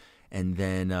major, and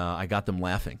then I got them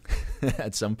laughing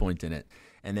at some point in it.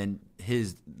 And then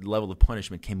his level of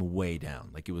punishment came way down,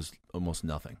 like it was almost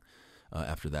nothing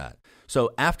after that.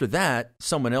 So after that,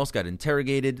 someone else got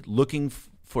interrogated looking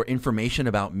for information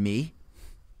about me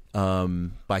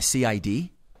by CID.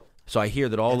 So I hear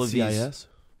that all of these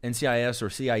NCIS or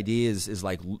CID is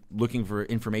like looking for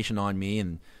information on me,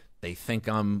 and they think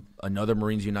I'm another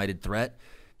Marines United threat.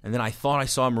 And then I thought I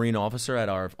saw a Marine officer at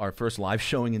our first live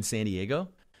showing in San Diego.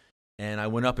 And I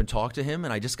went up and talked to him,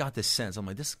 and I just got this sense. I'm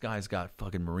like, this guy's got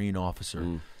fucking Marine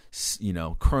officer,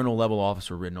 colonel level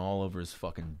officer written all over his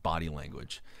fucking body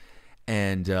language.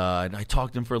 And I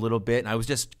talked to him for a little bit, and I was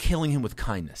just killing him with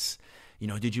kindness.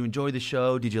 Did you enjoy the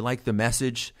show? Did you like the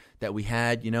message that we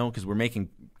had? Because we're making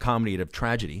comedy out of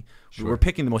tragedy. Sure. We're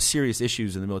picking the most serious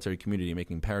issues in the military community and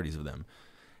making parodies of them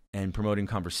and promoting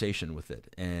conversation with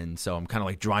it. And so I'm kind of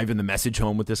like driving the message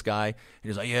home with this guy. And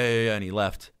he's like, yeah, and he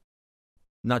left.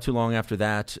 Not too long after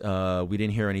that, we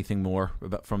didn't hear anything more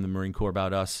from the Marine Corps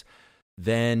about us.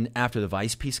 Then after the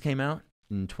Vice piece came out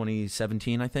in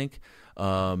 2017, I think,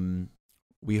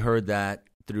 we heard that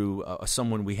through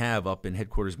someone we have up in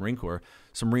headquarters Marine Corps,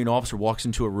 some Marine officer walks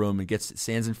into a room and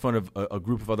stands in front of a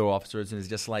group of other officers and is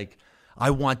just like, I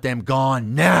want them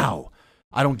gone now.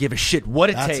 I don't give a shit what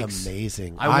it takes. That's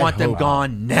amazing. I want them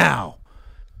gone now.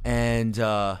 And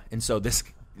so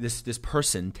this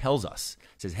person tells us,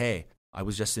 says, hey, I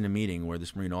was just in a meeting where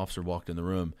this Marine officer walked in the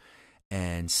room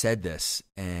and said this,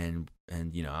 and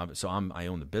I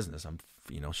own the business. I'm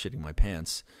shitting my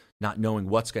pants, not knowing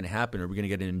what's going to happen. Are we going to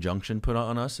get an injunction put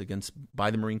on us by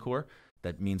the Marine Corps?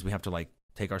 That means we have to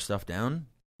take our stuff down.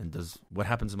 And what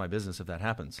happens in my business if that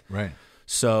happens? Right.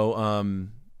 So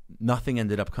nothing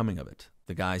ended up coming of it.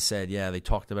 The guy said, yeah, they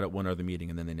talked about it at one other meeting,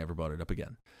 and then they never brought it up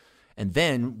again. And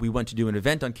then we went to do an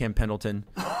event on Camp Pendleton,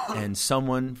 and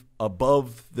someone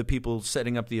above the people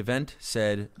setting up the event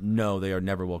said, no, they are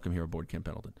never welcome here aboard Camp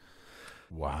Pendleton.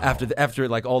 Wow. After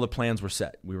all the plans were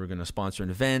set, we were going to sponsor an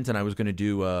event, and I was going to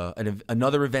do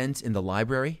another event in the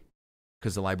library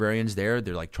because the librarians there,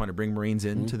 they're trying to bring Marines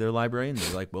into their library, and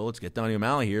they're like, well, let's get Donnie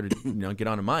O'Malley here to get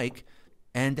on a mic.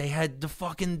 And they had the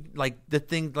fucking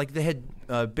they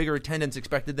had bigger attendance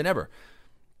expected than ever,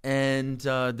 and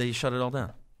they shut it all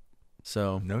down.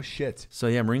 So no shit. So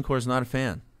yeah, Marine Corps is not a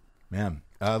fan. Man,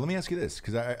 let me ask you this,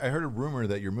 because I heard a rumor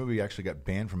that your movie actually got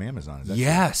banned from Amazon. Is that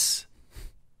yes. True?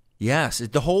 Yes.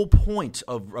 The whole point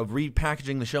of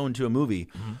repackaging the show into a movie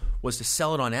was to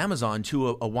sell it on Amazon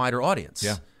to a wider audience.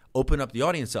 Yeah. Open up the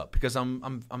audience up, because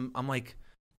I'm like,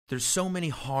 there's so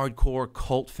many hardcore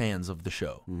cult fans of the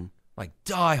show, like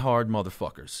die-hard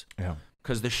motherfuckers. Yeah.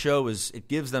 Because the show it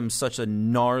gives them such a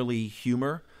gnarly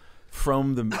humor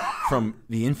from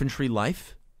the infantry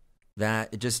life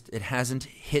that it hasn't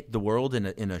hit the world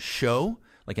in a show,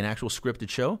 like an actual scripted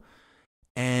show.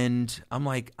 And I'm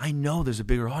like, I know there's a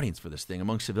bigger audience for this thing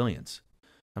among civilians.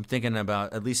 I'm thinking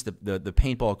about at least the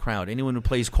paintball crowd, anyone who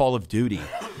plays Call of Duty.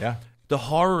 Yeah. The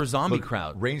horror zombie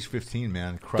crowd. Range 15,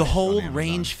 man. The whole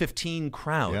Range 15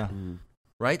 crowd. Yeah.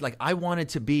 Right? Like, I wanted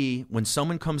to be, when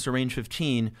someone comes to Range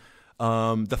 15,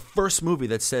 the first movie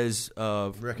that says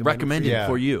recommended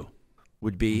for you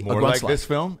would be more a Grunt like Slide. this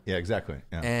film. Yeah, exactly.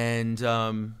 Yeah. And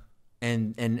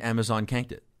Amazon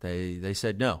canked it. They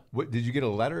said no. What, did you get a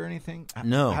letter or anything?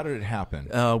 No. How did it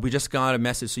happen? We just got a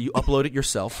message. So you upload it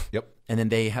yourself. Yep. And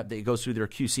then it goes through their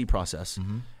QC process.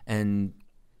 And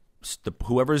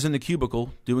whoever's in the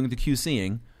cubicle doing the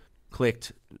QCing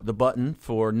clicked the button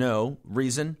for no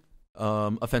reason,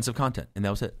 offensive content, and that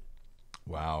was it.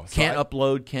 Wow. So Can't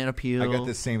upload, can't appeal. I got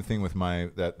the same thing with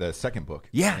the second book.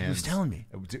 Yeah, and he was telling me.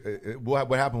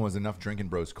 What happened was enough Drinkin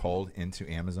Bros called into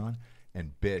Amazon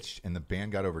and bitched, and the ban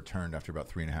got overturned after about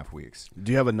 3.5 weeks.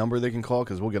 Do you have a number they can call?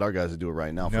 Because we'll get our guys to do it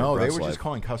right now. No, they were just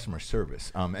calling customer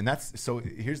service. And that's so.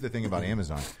 Here's the thing about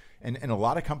Amazon, and a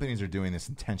lot of companies are doing this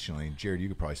intentionally. Jared, you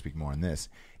could probably speak more on this.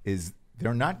 Is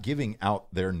they're not giving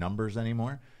out their numbers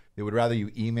anymore. They would rather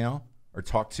you email or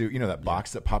talk to that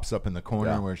box that pops up in the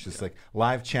corner where it's just like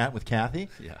live chat with Kathy.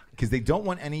 Yeah, because they don't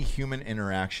want any human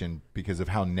interaction because of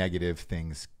how negative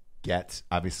things get.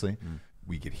 Obviously.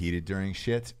 We get heated during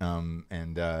shit,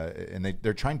 and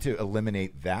they're trying to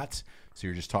eliminate that. So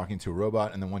you're just talking to a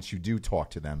robot, and then once you do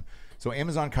talk to them, so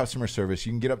Amazon customer service,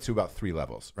 you can get up to about 3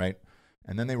 levels, right?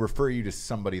 And then they refer you to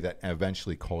somebody that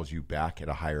eventually calls you back at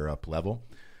a higher up level.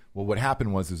 Well, what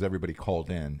happened was everybody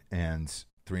called in, and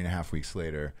 3.5 weeks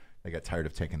later, they got tired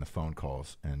of taking the phone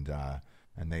calls, and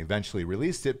they eventually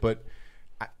released it, but.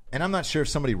 And I'm not sure if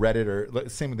somebody read it or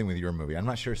same thing with your movie. I'm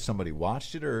not sure if somebody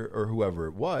watched it or whoever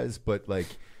it was, but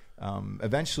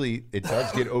eventually it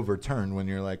does get overturned when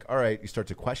you're like, all right, you start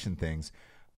to question things.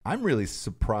 I'm really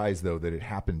surprised though that it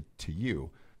happened to you,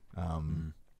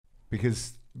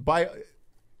 because by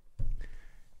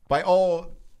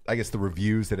all I guess the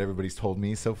reviews that everybody's told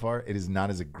me so far, it is not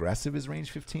as aggressive as Range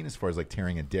 15 as far as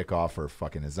tearing a dick off or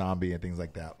fucking a zombie and things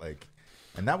like that.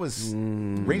 And that was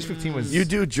Range 15 was. You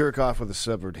do jerk off with a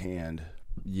severed hand.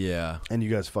 Yeah. And you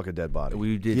guys fuck a dead body.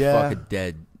 We did fuck a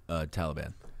dead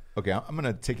Taliban. Okay, I'm going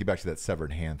to take you back to that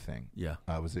severed hand thing. Yeah.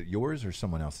 Was it yours or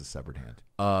someone else's severed hand?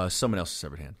 Someone else's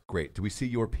severed hand. Great. Do we see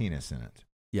your penis in it?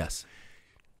 Yes.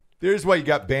 There's why you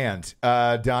got banned,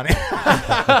 Donnie.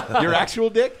 Your actual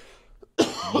dick?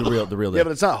 The real. Yeah,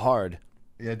 but it's not hard.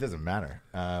 Yeah, it doesn't matter.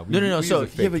 No. we So use a Yeah,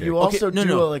 fake but you dick. also no, do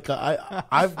no.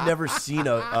 I've never seen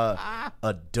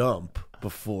a dump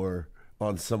before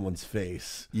on someone's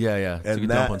face. Yeah. So you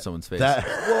dump on someone's face.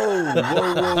 Whoa.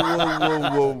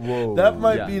 That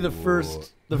might be the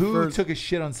first. Who took a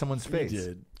shit on someone's face?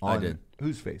 did. On I did.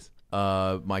 Whose face?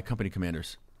 My company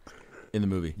commanders in the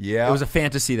movie. Yeah. It was a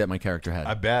fantasy that my character had.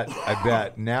 I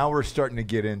bet. Now we're starting to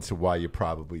get into why you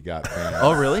probably got banned.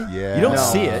 Oh, really? Yeah. You don't No,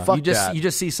 see it. fuck You just that. you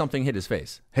just see something hit his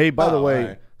face. Hey, by the way,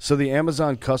 right. so the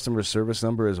Amazon customer service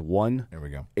number is There we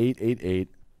go.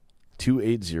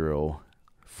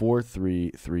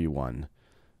 1-888-280-4331.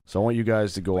 So I want you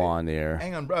guys to go on there.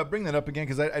 Hang on, bring that up again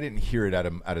because I didn't hear it out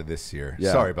of this here.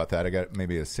 Yeah. Sorry about that. I got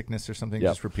maybe a sickness or something.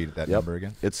 Yep. Just repeat that Yep. number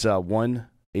again. It's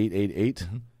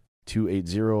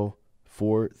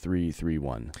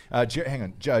 1-888-280-4331. Hang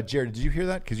on, Jared. Did you hear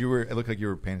that? Because it looked like you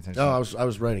were paying attention. Oh, I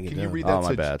was writing it Can down. you read that? Oh,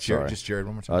 my to bad. Jared, Sorry. just Jared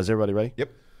one more time. Is everybody ready? Yep.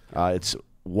 It's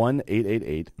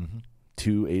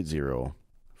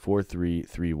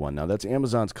 1-888-280-4331. Now, that's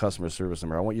Amazon's customer service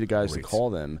number. I want you guys to Great. call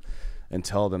them and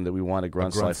tell them that we want a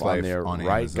Grunt's Grunt's Life on Life there on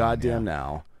right Amazon, goddamn yeah.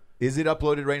 now. Is it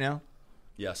uploaded right now,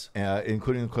 Yes.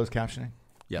 including the closed captioning?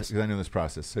 Yes. Because I know this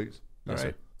process. So, all Yes, right.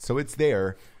 sir. So it's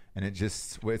there, and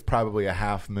it's probably a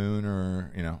half moon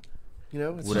or You know,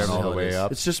 it's Whatever just, the all hell the it way is.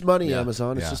 up. it's just money, Yeah.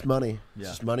 Amazon. It's Yeah. just money. Yeah. It's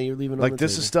just money you're leaving on Like, the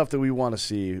this table. is stuff that we want to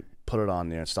see. Put it on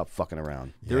there and stop fucking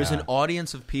around. There is Yeah. an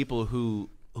audience of people who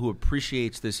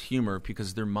appreciates this humor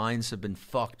because their minds have been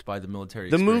fucked by the military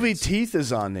The movie experience. Teeth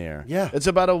is on there. Yeah. It's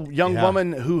about a young Yeah.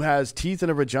 woman who has teeth in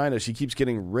her vagina. She keeps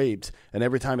getting raped, and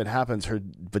every time it happens, her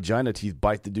vagina teeth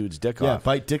bite the dude's dick Yeah, off.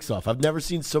 bite dicks off. I've never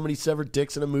seen so many severed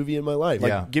dicks in a movie in my life. Like,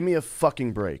 Yeah. give me a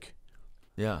fucking break.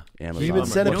 Yeah. Amazon. Human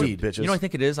centipede. bitches. You know what I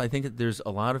think it is? I think that there's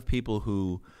a lot of people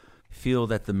who feel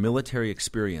that the military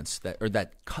experience,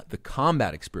 the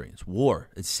combat experience, war,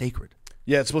 is sacred.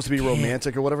 Yeah, it's supposed to be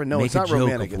romantic or whatever. No, make it's a not joke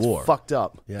romantic. of It's war. fucked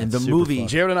up. Yeah, and it's the super movie, fun.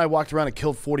 Jared and I walked around and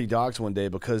killed 40 dogs one day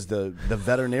because the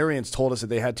veterinarians told us that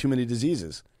they had too many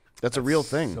diseases. That's a real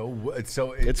thing.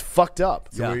 It's fucked up.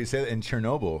 So where you say that in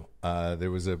Chernobyl, there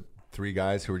was 3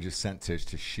 guys who were just sent to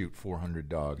shoot 400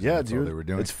 dogs. Yeah, And that's all dude. they were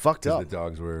doing. It's fucked 'cause up. The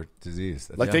dogs were diseased.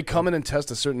 That's Like, they come in and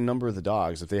test a certain number of the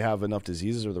dogs. If they have enough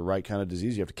diseases or the right kind of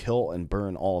disease, you have to kill and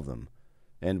burn all of them.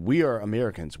 And we are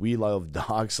Americans. We love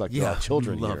dogs like they're Yeah, our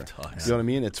children we love here. dogs. You know what I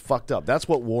mean? It's fucked up. That's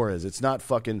what war is. It's not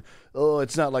fucking. Oh,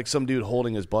 it's not like some dude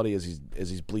holding his buddy as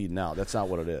he's bleeding out. That's not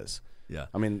what it is. Yeah.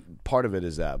 I mean, part of it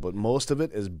is that, but most of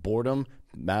it is boredom,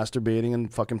 masturbating,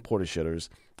 and fucking porta shitters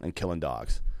and killing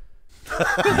dogs.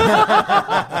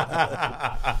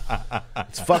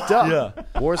 It's fucked up. Yeah.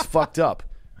 War's fucked up.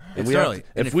 And It's we have early. to-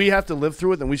 And if we have to live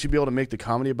through it, then we should be able to make the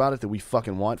comedy about it that we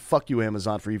fucking want. Fuck you,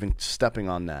 Amazon, for even stepping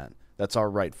on that. That's our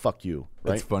right. Fuck you.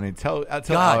 Right? That's funny. Tell God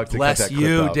Alec to cut bless that clip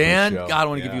you, out for the Dan. show. God, I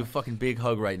want to give Yeah. you a fucking big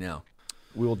hug right now.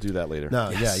 We will do that later. No,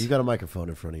 yeah, you got a microphone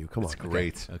in front of you. Come on.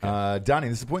 Great. Okay. Donnie,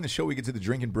 this is the point in the show we get to the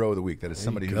Drinkin' Bro of the Week. That is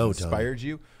somebody you who go, inspired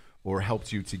you or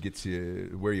helped you to get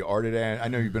to where you are today. I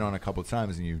know you've been on a couple of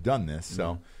times and you've done this,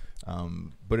 so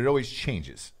but it always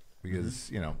changes because,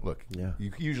 look, Yeah.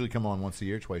 you usually come on once a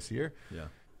year, twice a year. Yeah.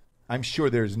 I'm sure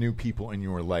there's new people in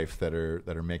your life that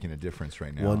are making a difference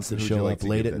right now. Ones that Who'd you show like up to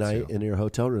late give at that night to? in your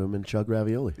hotel room and chug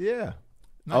ravioli. Yeah.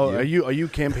 Oh, Not are you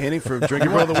campaigning for Drinkin'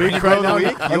 Bro of the Week Drinkin' Bro right of now the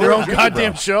Week? on You're your own Drinkin'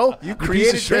 goddamn Bro. show? You piece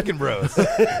created of shit. Drinkin' Bros.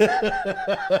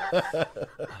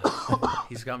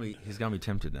 He's got me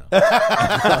tempted now.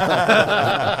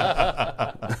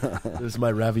 There's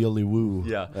my ravioli woo.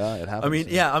 Yeah. Yeah, it happens.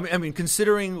 I mean,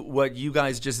 considering what you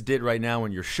guys just did right now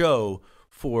in your show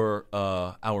for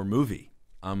our movie,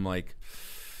 I'm like,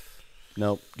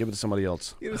 Nope, give it to somebody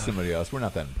else. Give it to somebody else. We're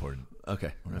not that important.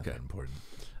 okay, We're not okay. that important.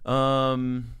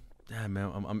 Yeah,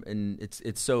 man, and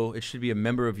it should be a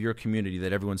member of your community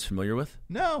that everyone's familiar with.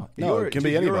 No, it can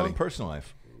be your anybody. own personal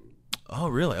life. Oh,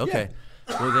 really? Okay.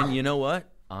 Well, then you know what?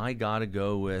 I gotta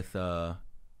go with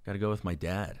my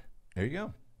dad. There you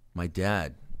go. My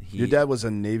dad. Your dad was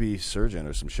a Navy surgeon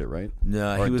or some shit, right?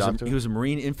 No, Or he was doctor? he was a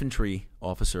Marine infantry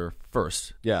officer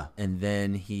first. Yeah. And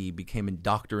then he became a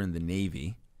doctor in the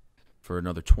Navy for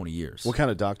another 20 years. What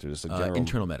kind of doctor? Just a general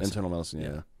internal medicine. Internal medicine,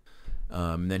 yeah.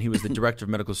 Then he was the director of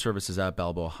medical services at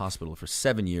Balboa Hospital for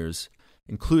 7 years,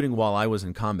 including while I was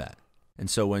in combat. And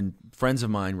so when friends of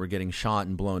mine were getting shot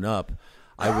and blown up,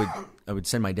 I would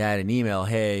send my dad an email,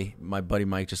 "Hey, my buddy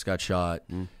Mike just got shot,"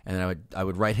 and then I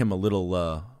would write him a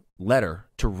little letter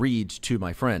to read to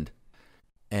my friend.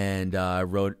 and I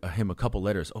wrote him a couple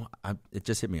letters. It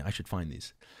just hit me. I should find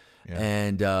these. Yeah.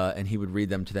 And he would read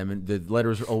them to them, and the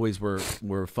letters always were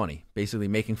funny, basically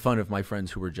making fun of my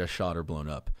friends who were just shot or blown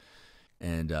up.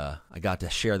 And I got to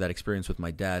share that experience with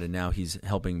my dad, and now he's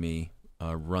helping me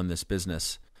run this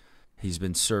business. He's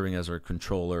been serving as our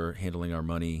controller, handling our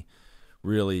money,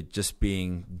 really just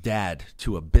being dad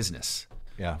to a business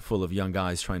full of young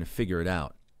guys trying to figure it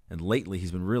out. And lately,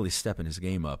 he's been really stepping his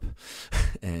game up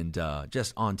and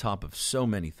just on top of so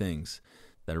many things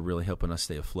that are really helping us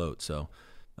stay afloat. So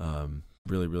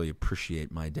really, really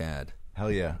appreciate my dad. Hell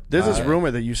yeah. There's this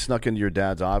rumor that you snuck into your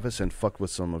dad's office and fucked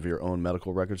with some of your own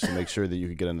medical records to make sure that you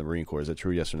could get in the Marine Corps. Is that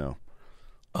true, yes or no?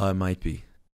 It might be.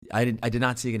 I did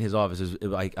not see it in his office.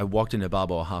 I walked into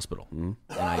Balboa Hospital,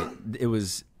 and it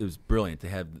was brilliant. They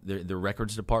had their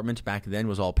records department back then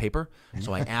was all paper,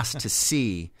 so I asked to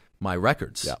see my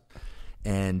records. Yeah.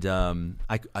 And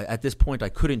I at this point I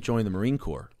couldn't join the Marine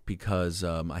Corps because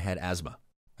I had asthma.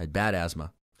 I had bad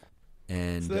asthma,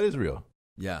 and So that is real.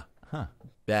 yeah, Huh.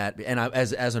 bad. And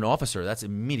as an officer, that's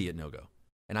immediate no go.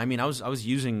 And I mean, I was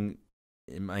using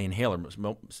my inhaler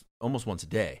almost once a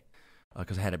day.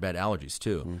 Because I had bad allergies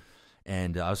too,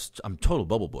 and I'm total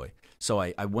bubble boy. So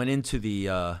I went into the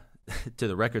to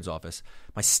the records office.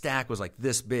 My stack was like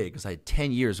this big because I had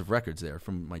 10 years of records there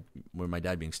from my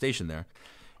dad being stationed there.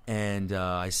 And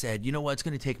I said, you know what, it's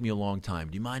going to take me a long time.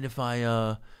 Do you mind if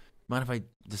I'll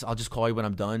just call you when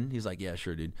I'm done? He's like, yeah,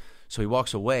 sure, dude. So he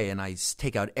walks away, and I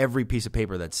take out every piece of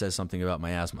paper that says something about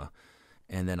my asthma,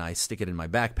 and then I stick it in my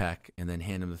backpack, and then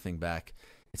hand him the thing back.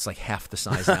 It's like half the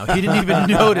size now. He didn't even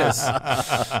notice.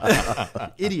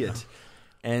 Idiot.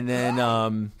 And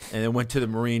then went to the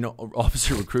Marine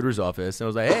officer recruiter's office. And I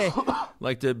was like, hey, I'd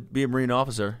like to be a Marine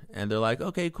officer. And they're like,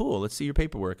 okay, cool. Let's see your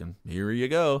paperwork. And here you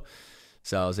go.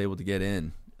 So I was able to get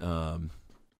in. And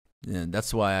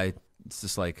that's why it's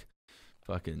just like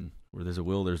fucking where there's a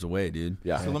will, there's a way, dude.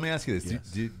 Yeah. So let me ask you this.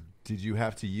 Yes. Did you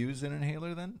have to use an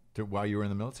inhaler then while you were in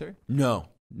the military? No.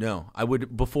 I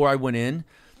would, before I went in,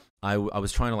 I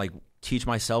was trying to like teach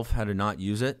myself how to not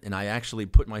use it, and I actually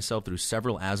put myself through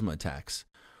several asthma attacks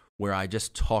where I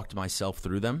just talked myself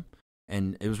through them,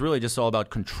 and it was really just all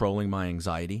about controlling my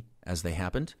anxiety as they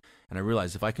happened. And I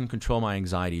realized if I can control my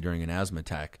anxiety during an asthma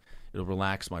attack, it'll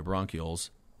relax my bronchioles,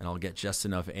 and I'll get just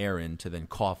enough air in to then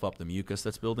cough up the mucus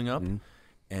that's building up,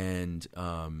 and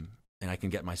I can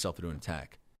get myself through an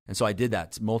attack. And so I did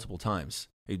that multiple times.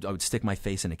 I would stick my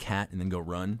face in a cat and then go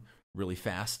run really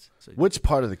fast. So, Which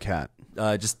part of the cat?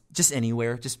 just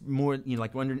anywhere, just more,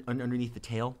 like underneath the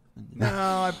tail. No,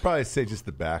 I'd probably say just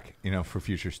the back, for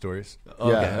future stories.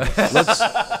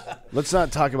 Yeah. Let's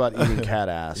not talk about eating cat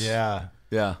ass.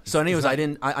 Yeah. So anyways,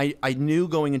 I knew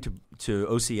going into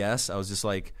OCS, I was just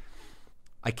like,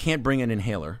 I can't bring an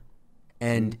inhaler.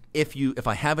 And if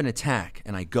I have an attack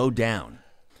and I go down,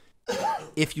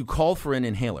 if you call for an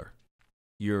inhaler,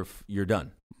 you're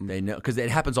done. They know, because it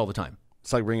happens all the time.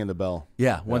 It's like ringing the bell.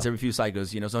 Yeah, once every few cycles,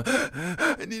 so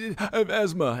I have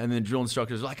asthma, and then drill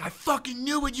instructors are like, I fucking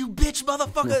knew it, you bitch,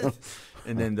 motherfucker.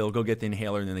 And then they'll go get the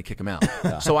inhaler, and then they kick them out.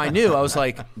 So I knew, I was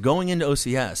like, going into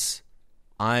OCS,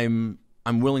 I'm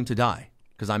willing to die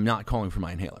because I'm not calling for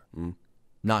my inhaler.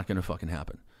 Not going to fucking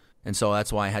happen. And so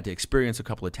that's why I had to experience a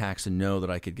couple attacks and know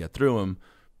that I could get through them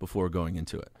before going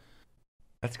into it.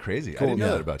 That's crazy. Cool. I didn't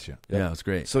know that about you. Yeah, it's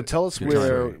great. So tell us Good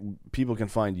where people can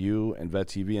find you and Vet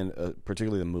TV, and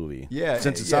particularly the movie. Yeah,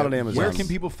 since it's out on Amazon. Where can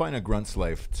people find A Grunt's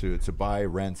Life to buy,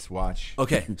 rent, watch?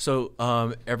 Okay,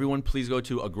 so everyone please go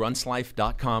to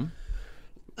agruntslife.com.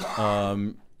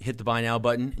 Hit the buy now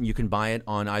button, and you can buy it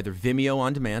on either Vimeo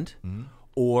on demand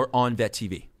or on Vet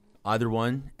TV. Either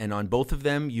one, and on both of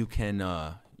them you can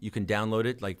download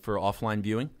it like for offline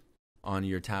viewing on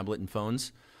your tablet and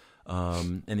phones.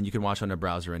 And then you can watch on a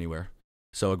browser anywhere.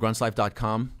 So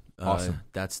gruntslife.com. Awesome.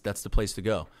 That's the place to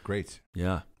go. Great.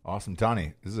 Yeah. Awesome.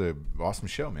 Donnie, this is an awesome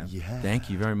show, man. Yeah. Thank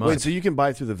you very much. Wait, so you can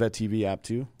buy through the Vet TV app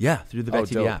too? Yeah, through the Vet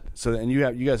TV dope. app. So and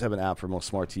you guys have an app for most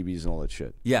smart TVs and all that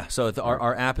shit. Yeah, so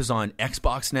our app is on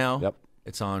Xbox now. Yep.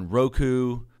 It's on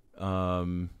Roku,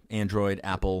 Android,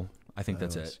 Apple. I think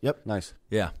that's it. Yep. Nice.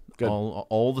 Yeah. Good.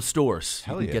 All the stores.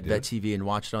 Hell you yeah, can get dude. Vet TV and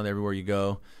watch it on everywhere you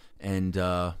go. And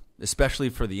especially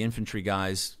for the infantry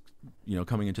guys,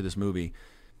 coming into this movie,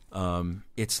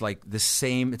 it's like the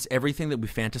same. It's everything that we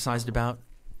fantasized about,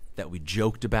 that we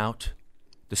joked about,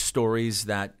 the stories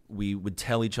that we would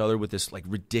tell each other with this like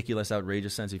ridiculous,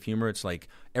 outrageous sense of humor. It's like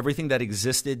everything that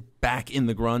existed back in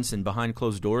the grunts and behind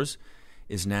closed doors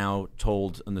is now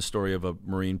told in the story of a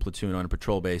Marine platoon on a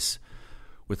patrol base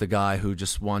with a guy who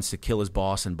just wants to kill his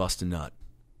boss and bust a nut.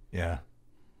 Yeah.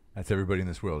 That's everybody in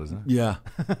this world, isn't it? Yeah.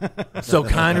 So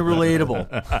kind of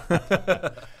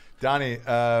relatable. Donnie,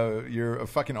 you're a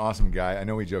fucking awesome guy. I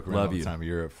know we joke around Love all the you. time, but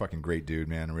you're a fucking great dude,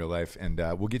 man, in real life. And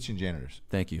we'll get you in janitors.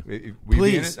 Thank you. Will you be in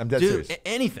Please, it? I'm dead dude, serious.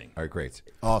 anything. All right, great.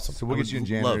 Awesome. So we'll get you in Love,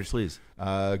 janitors. please.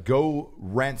 Go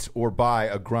rent or buy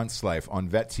a Grunt's Life on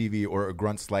Vet TV or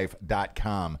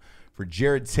gruntslife.com. For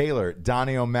Jared Taylor,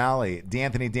 Donnie O'Malley,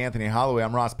 D'Anthony Holloway,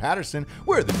 I'm Ross Patterson.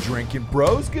 We're the Drinking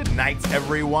Bros. Good night,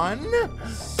 everyone.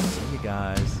 See you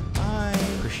guys. Bye.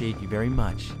 Appreciate you very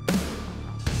much.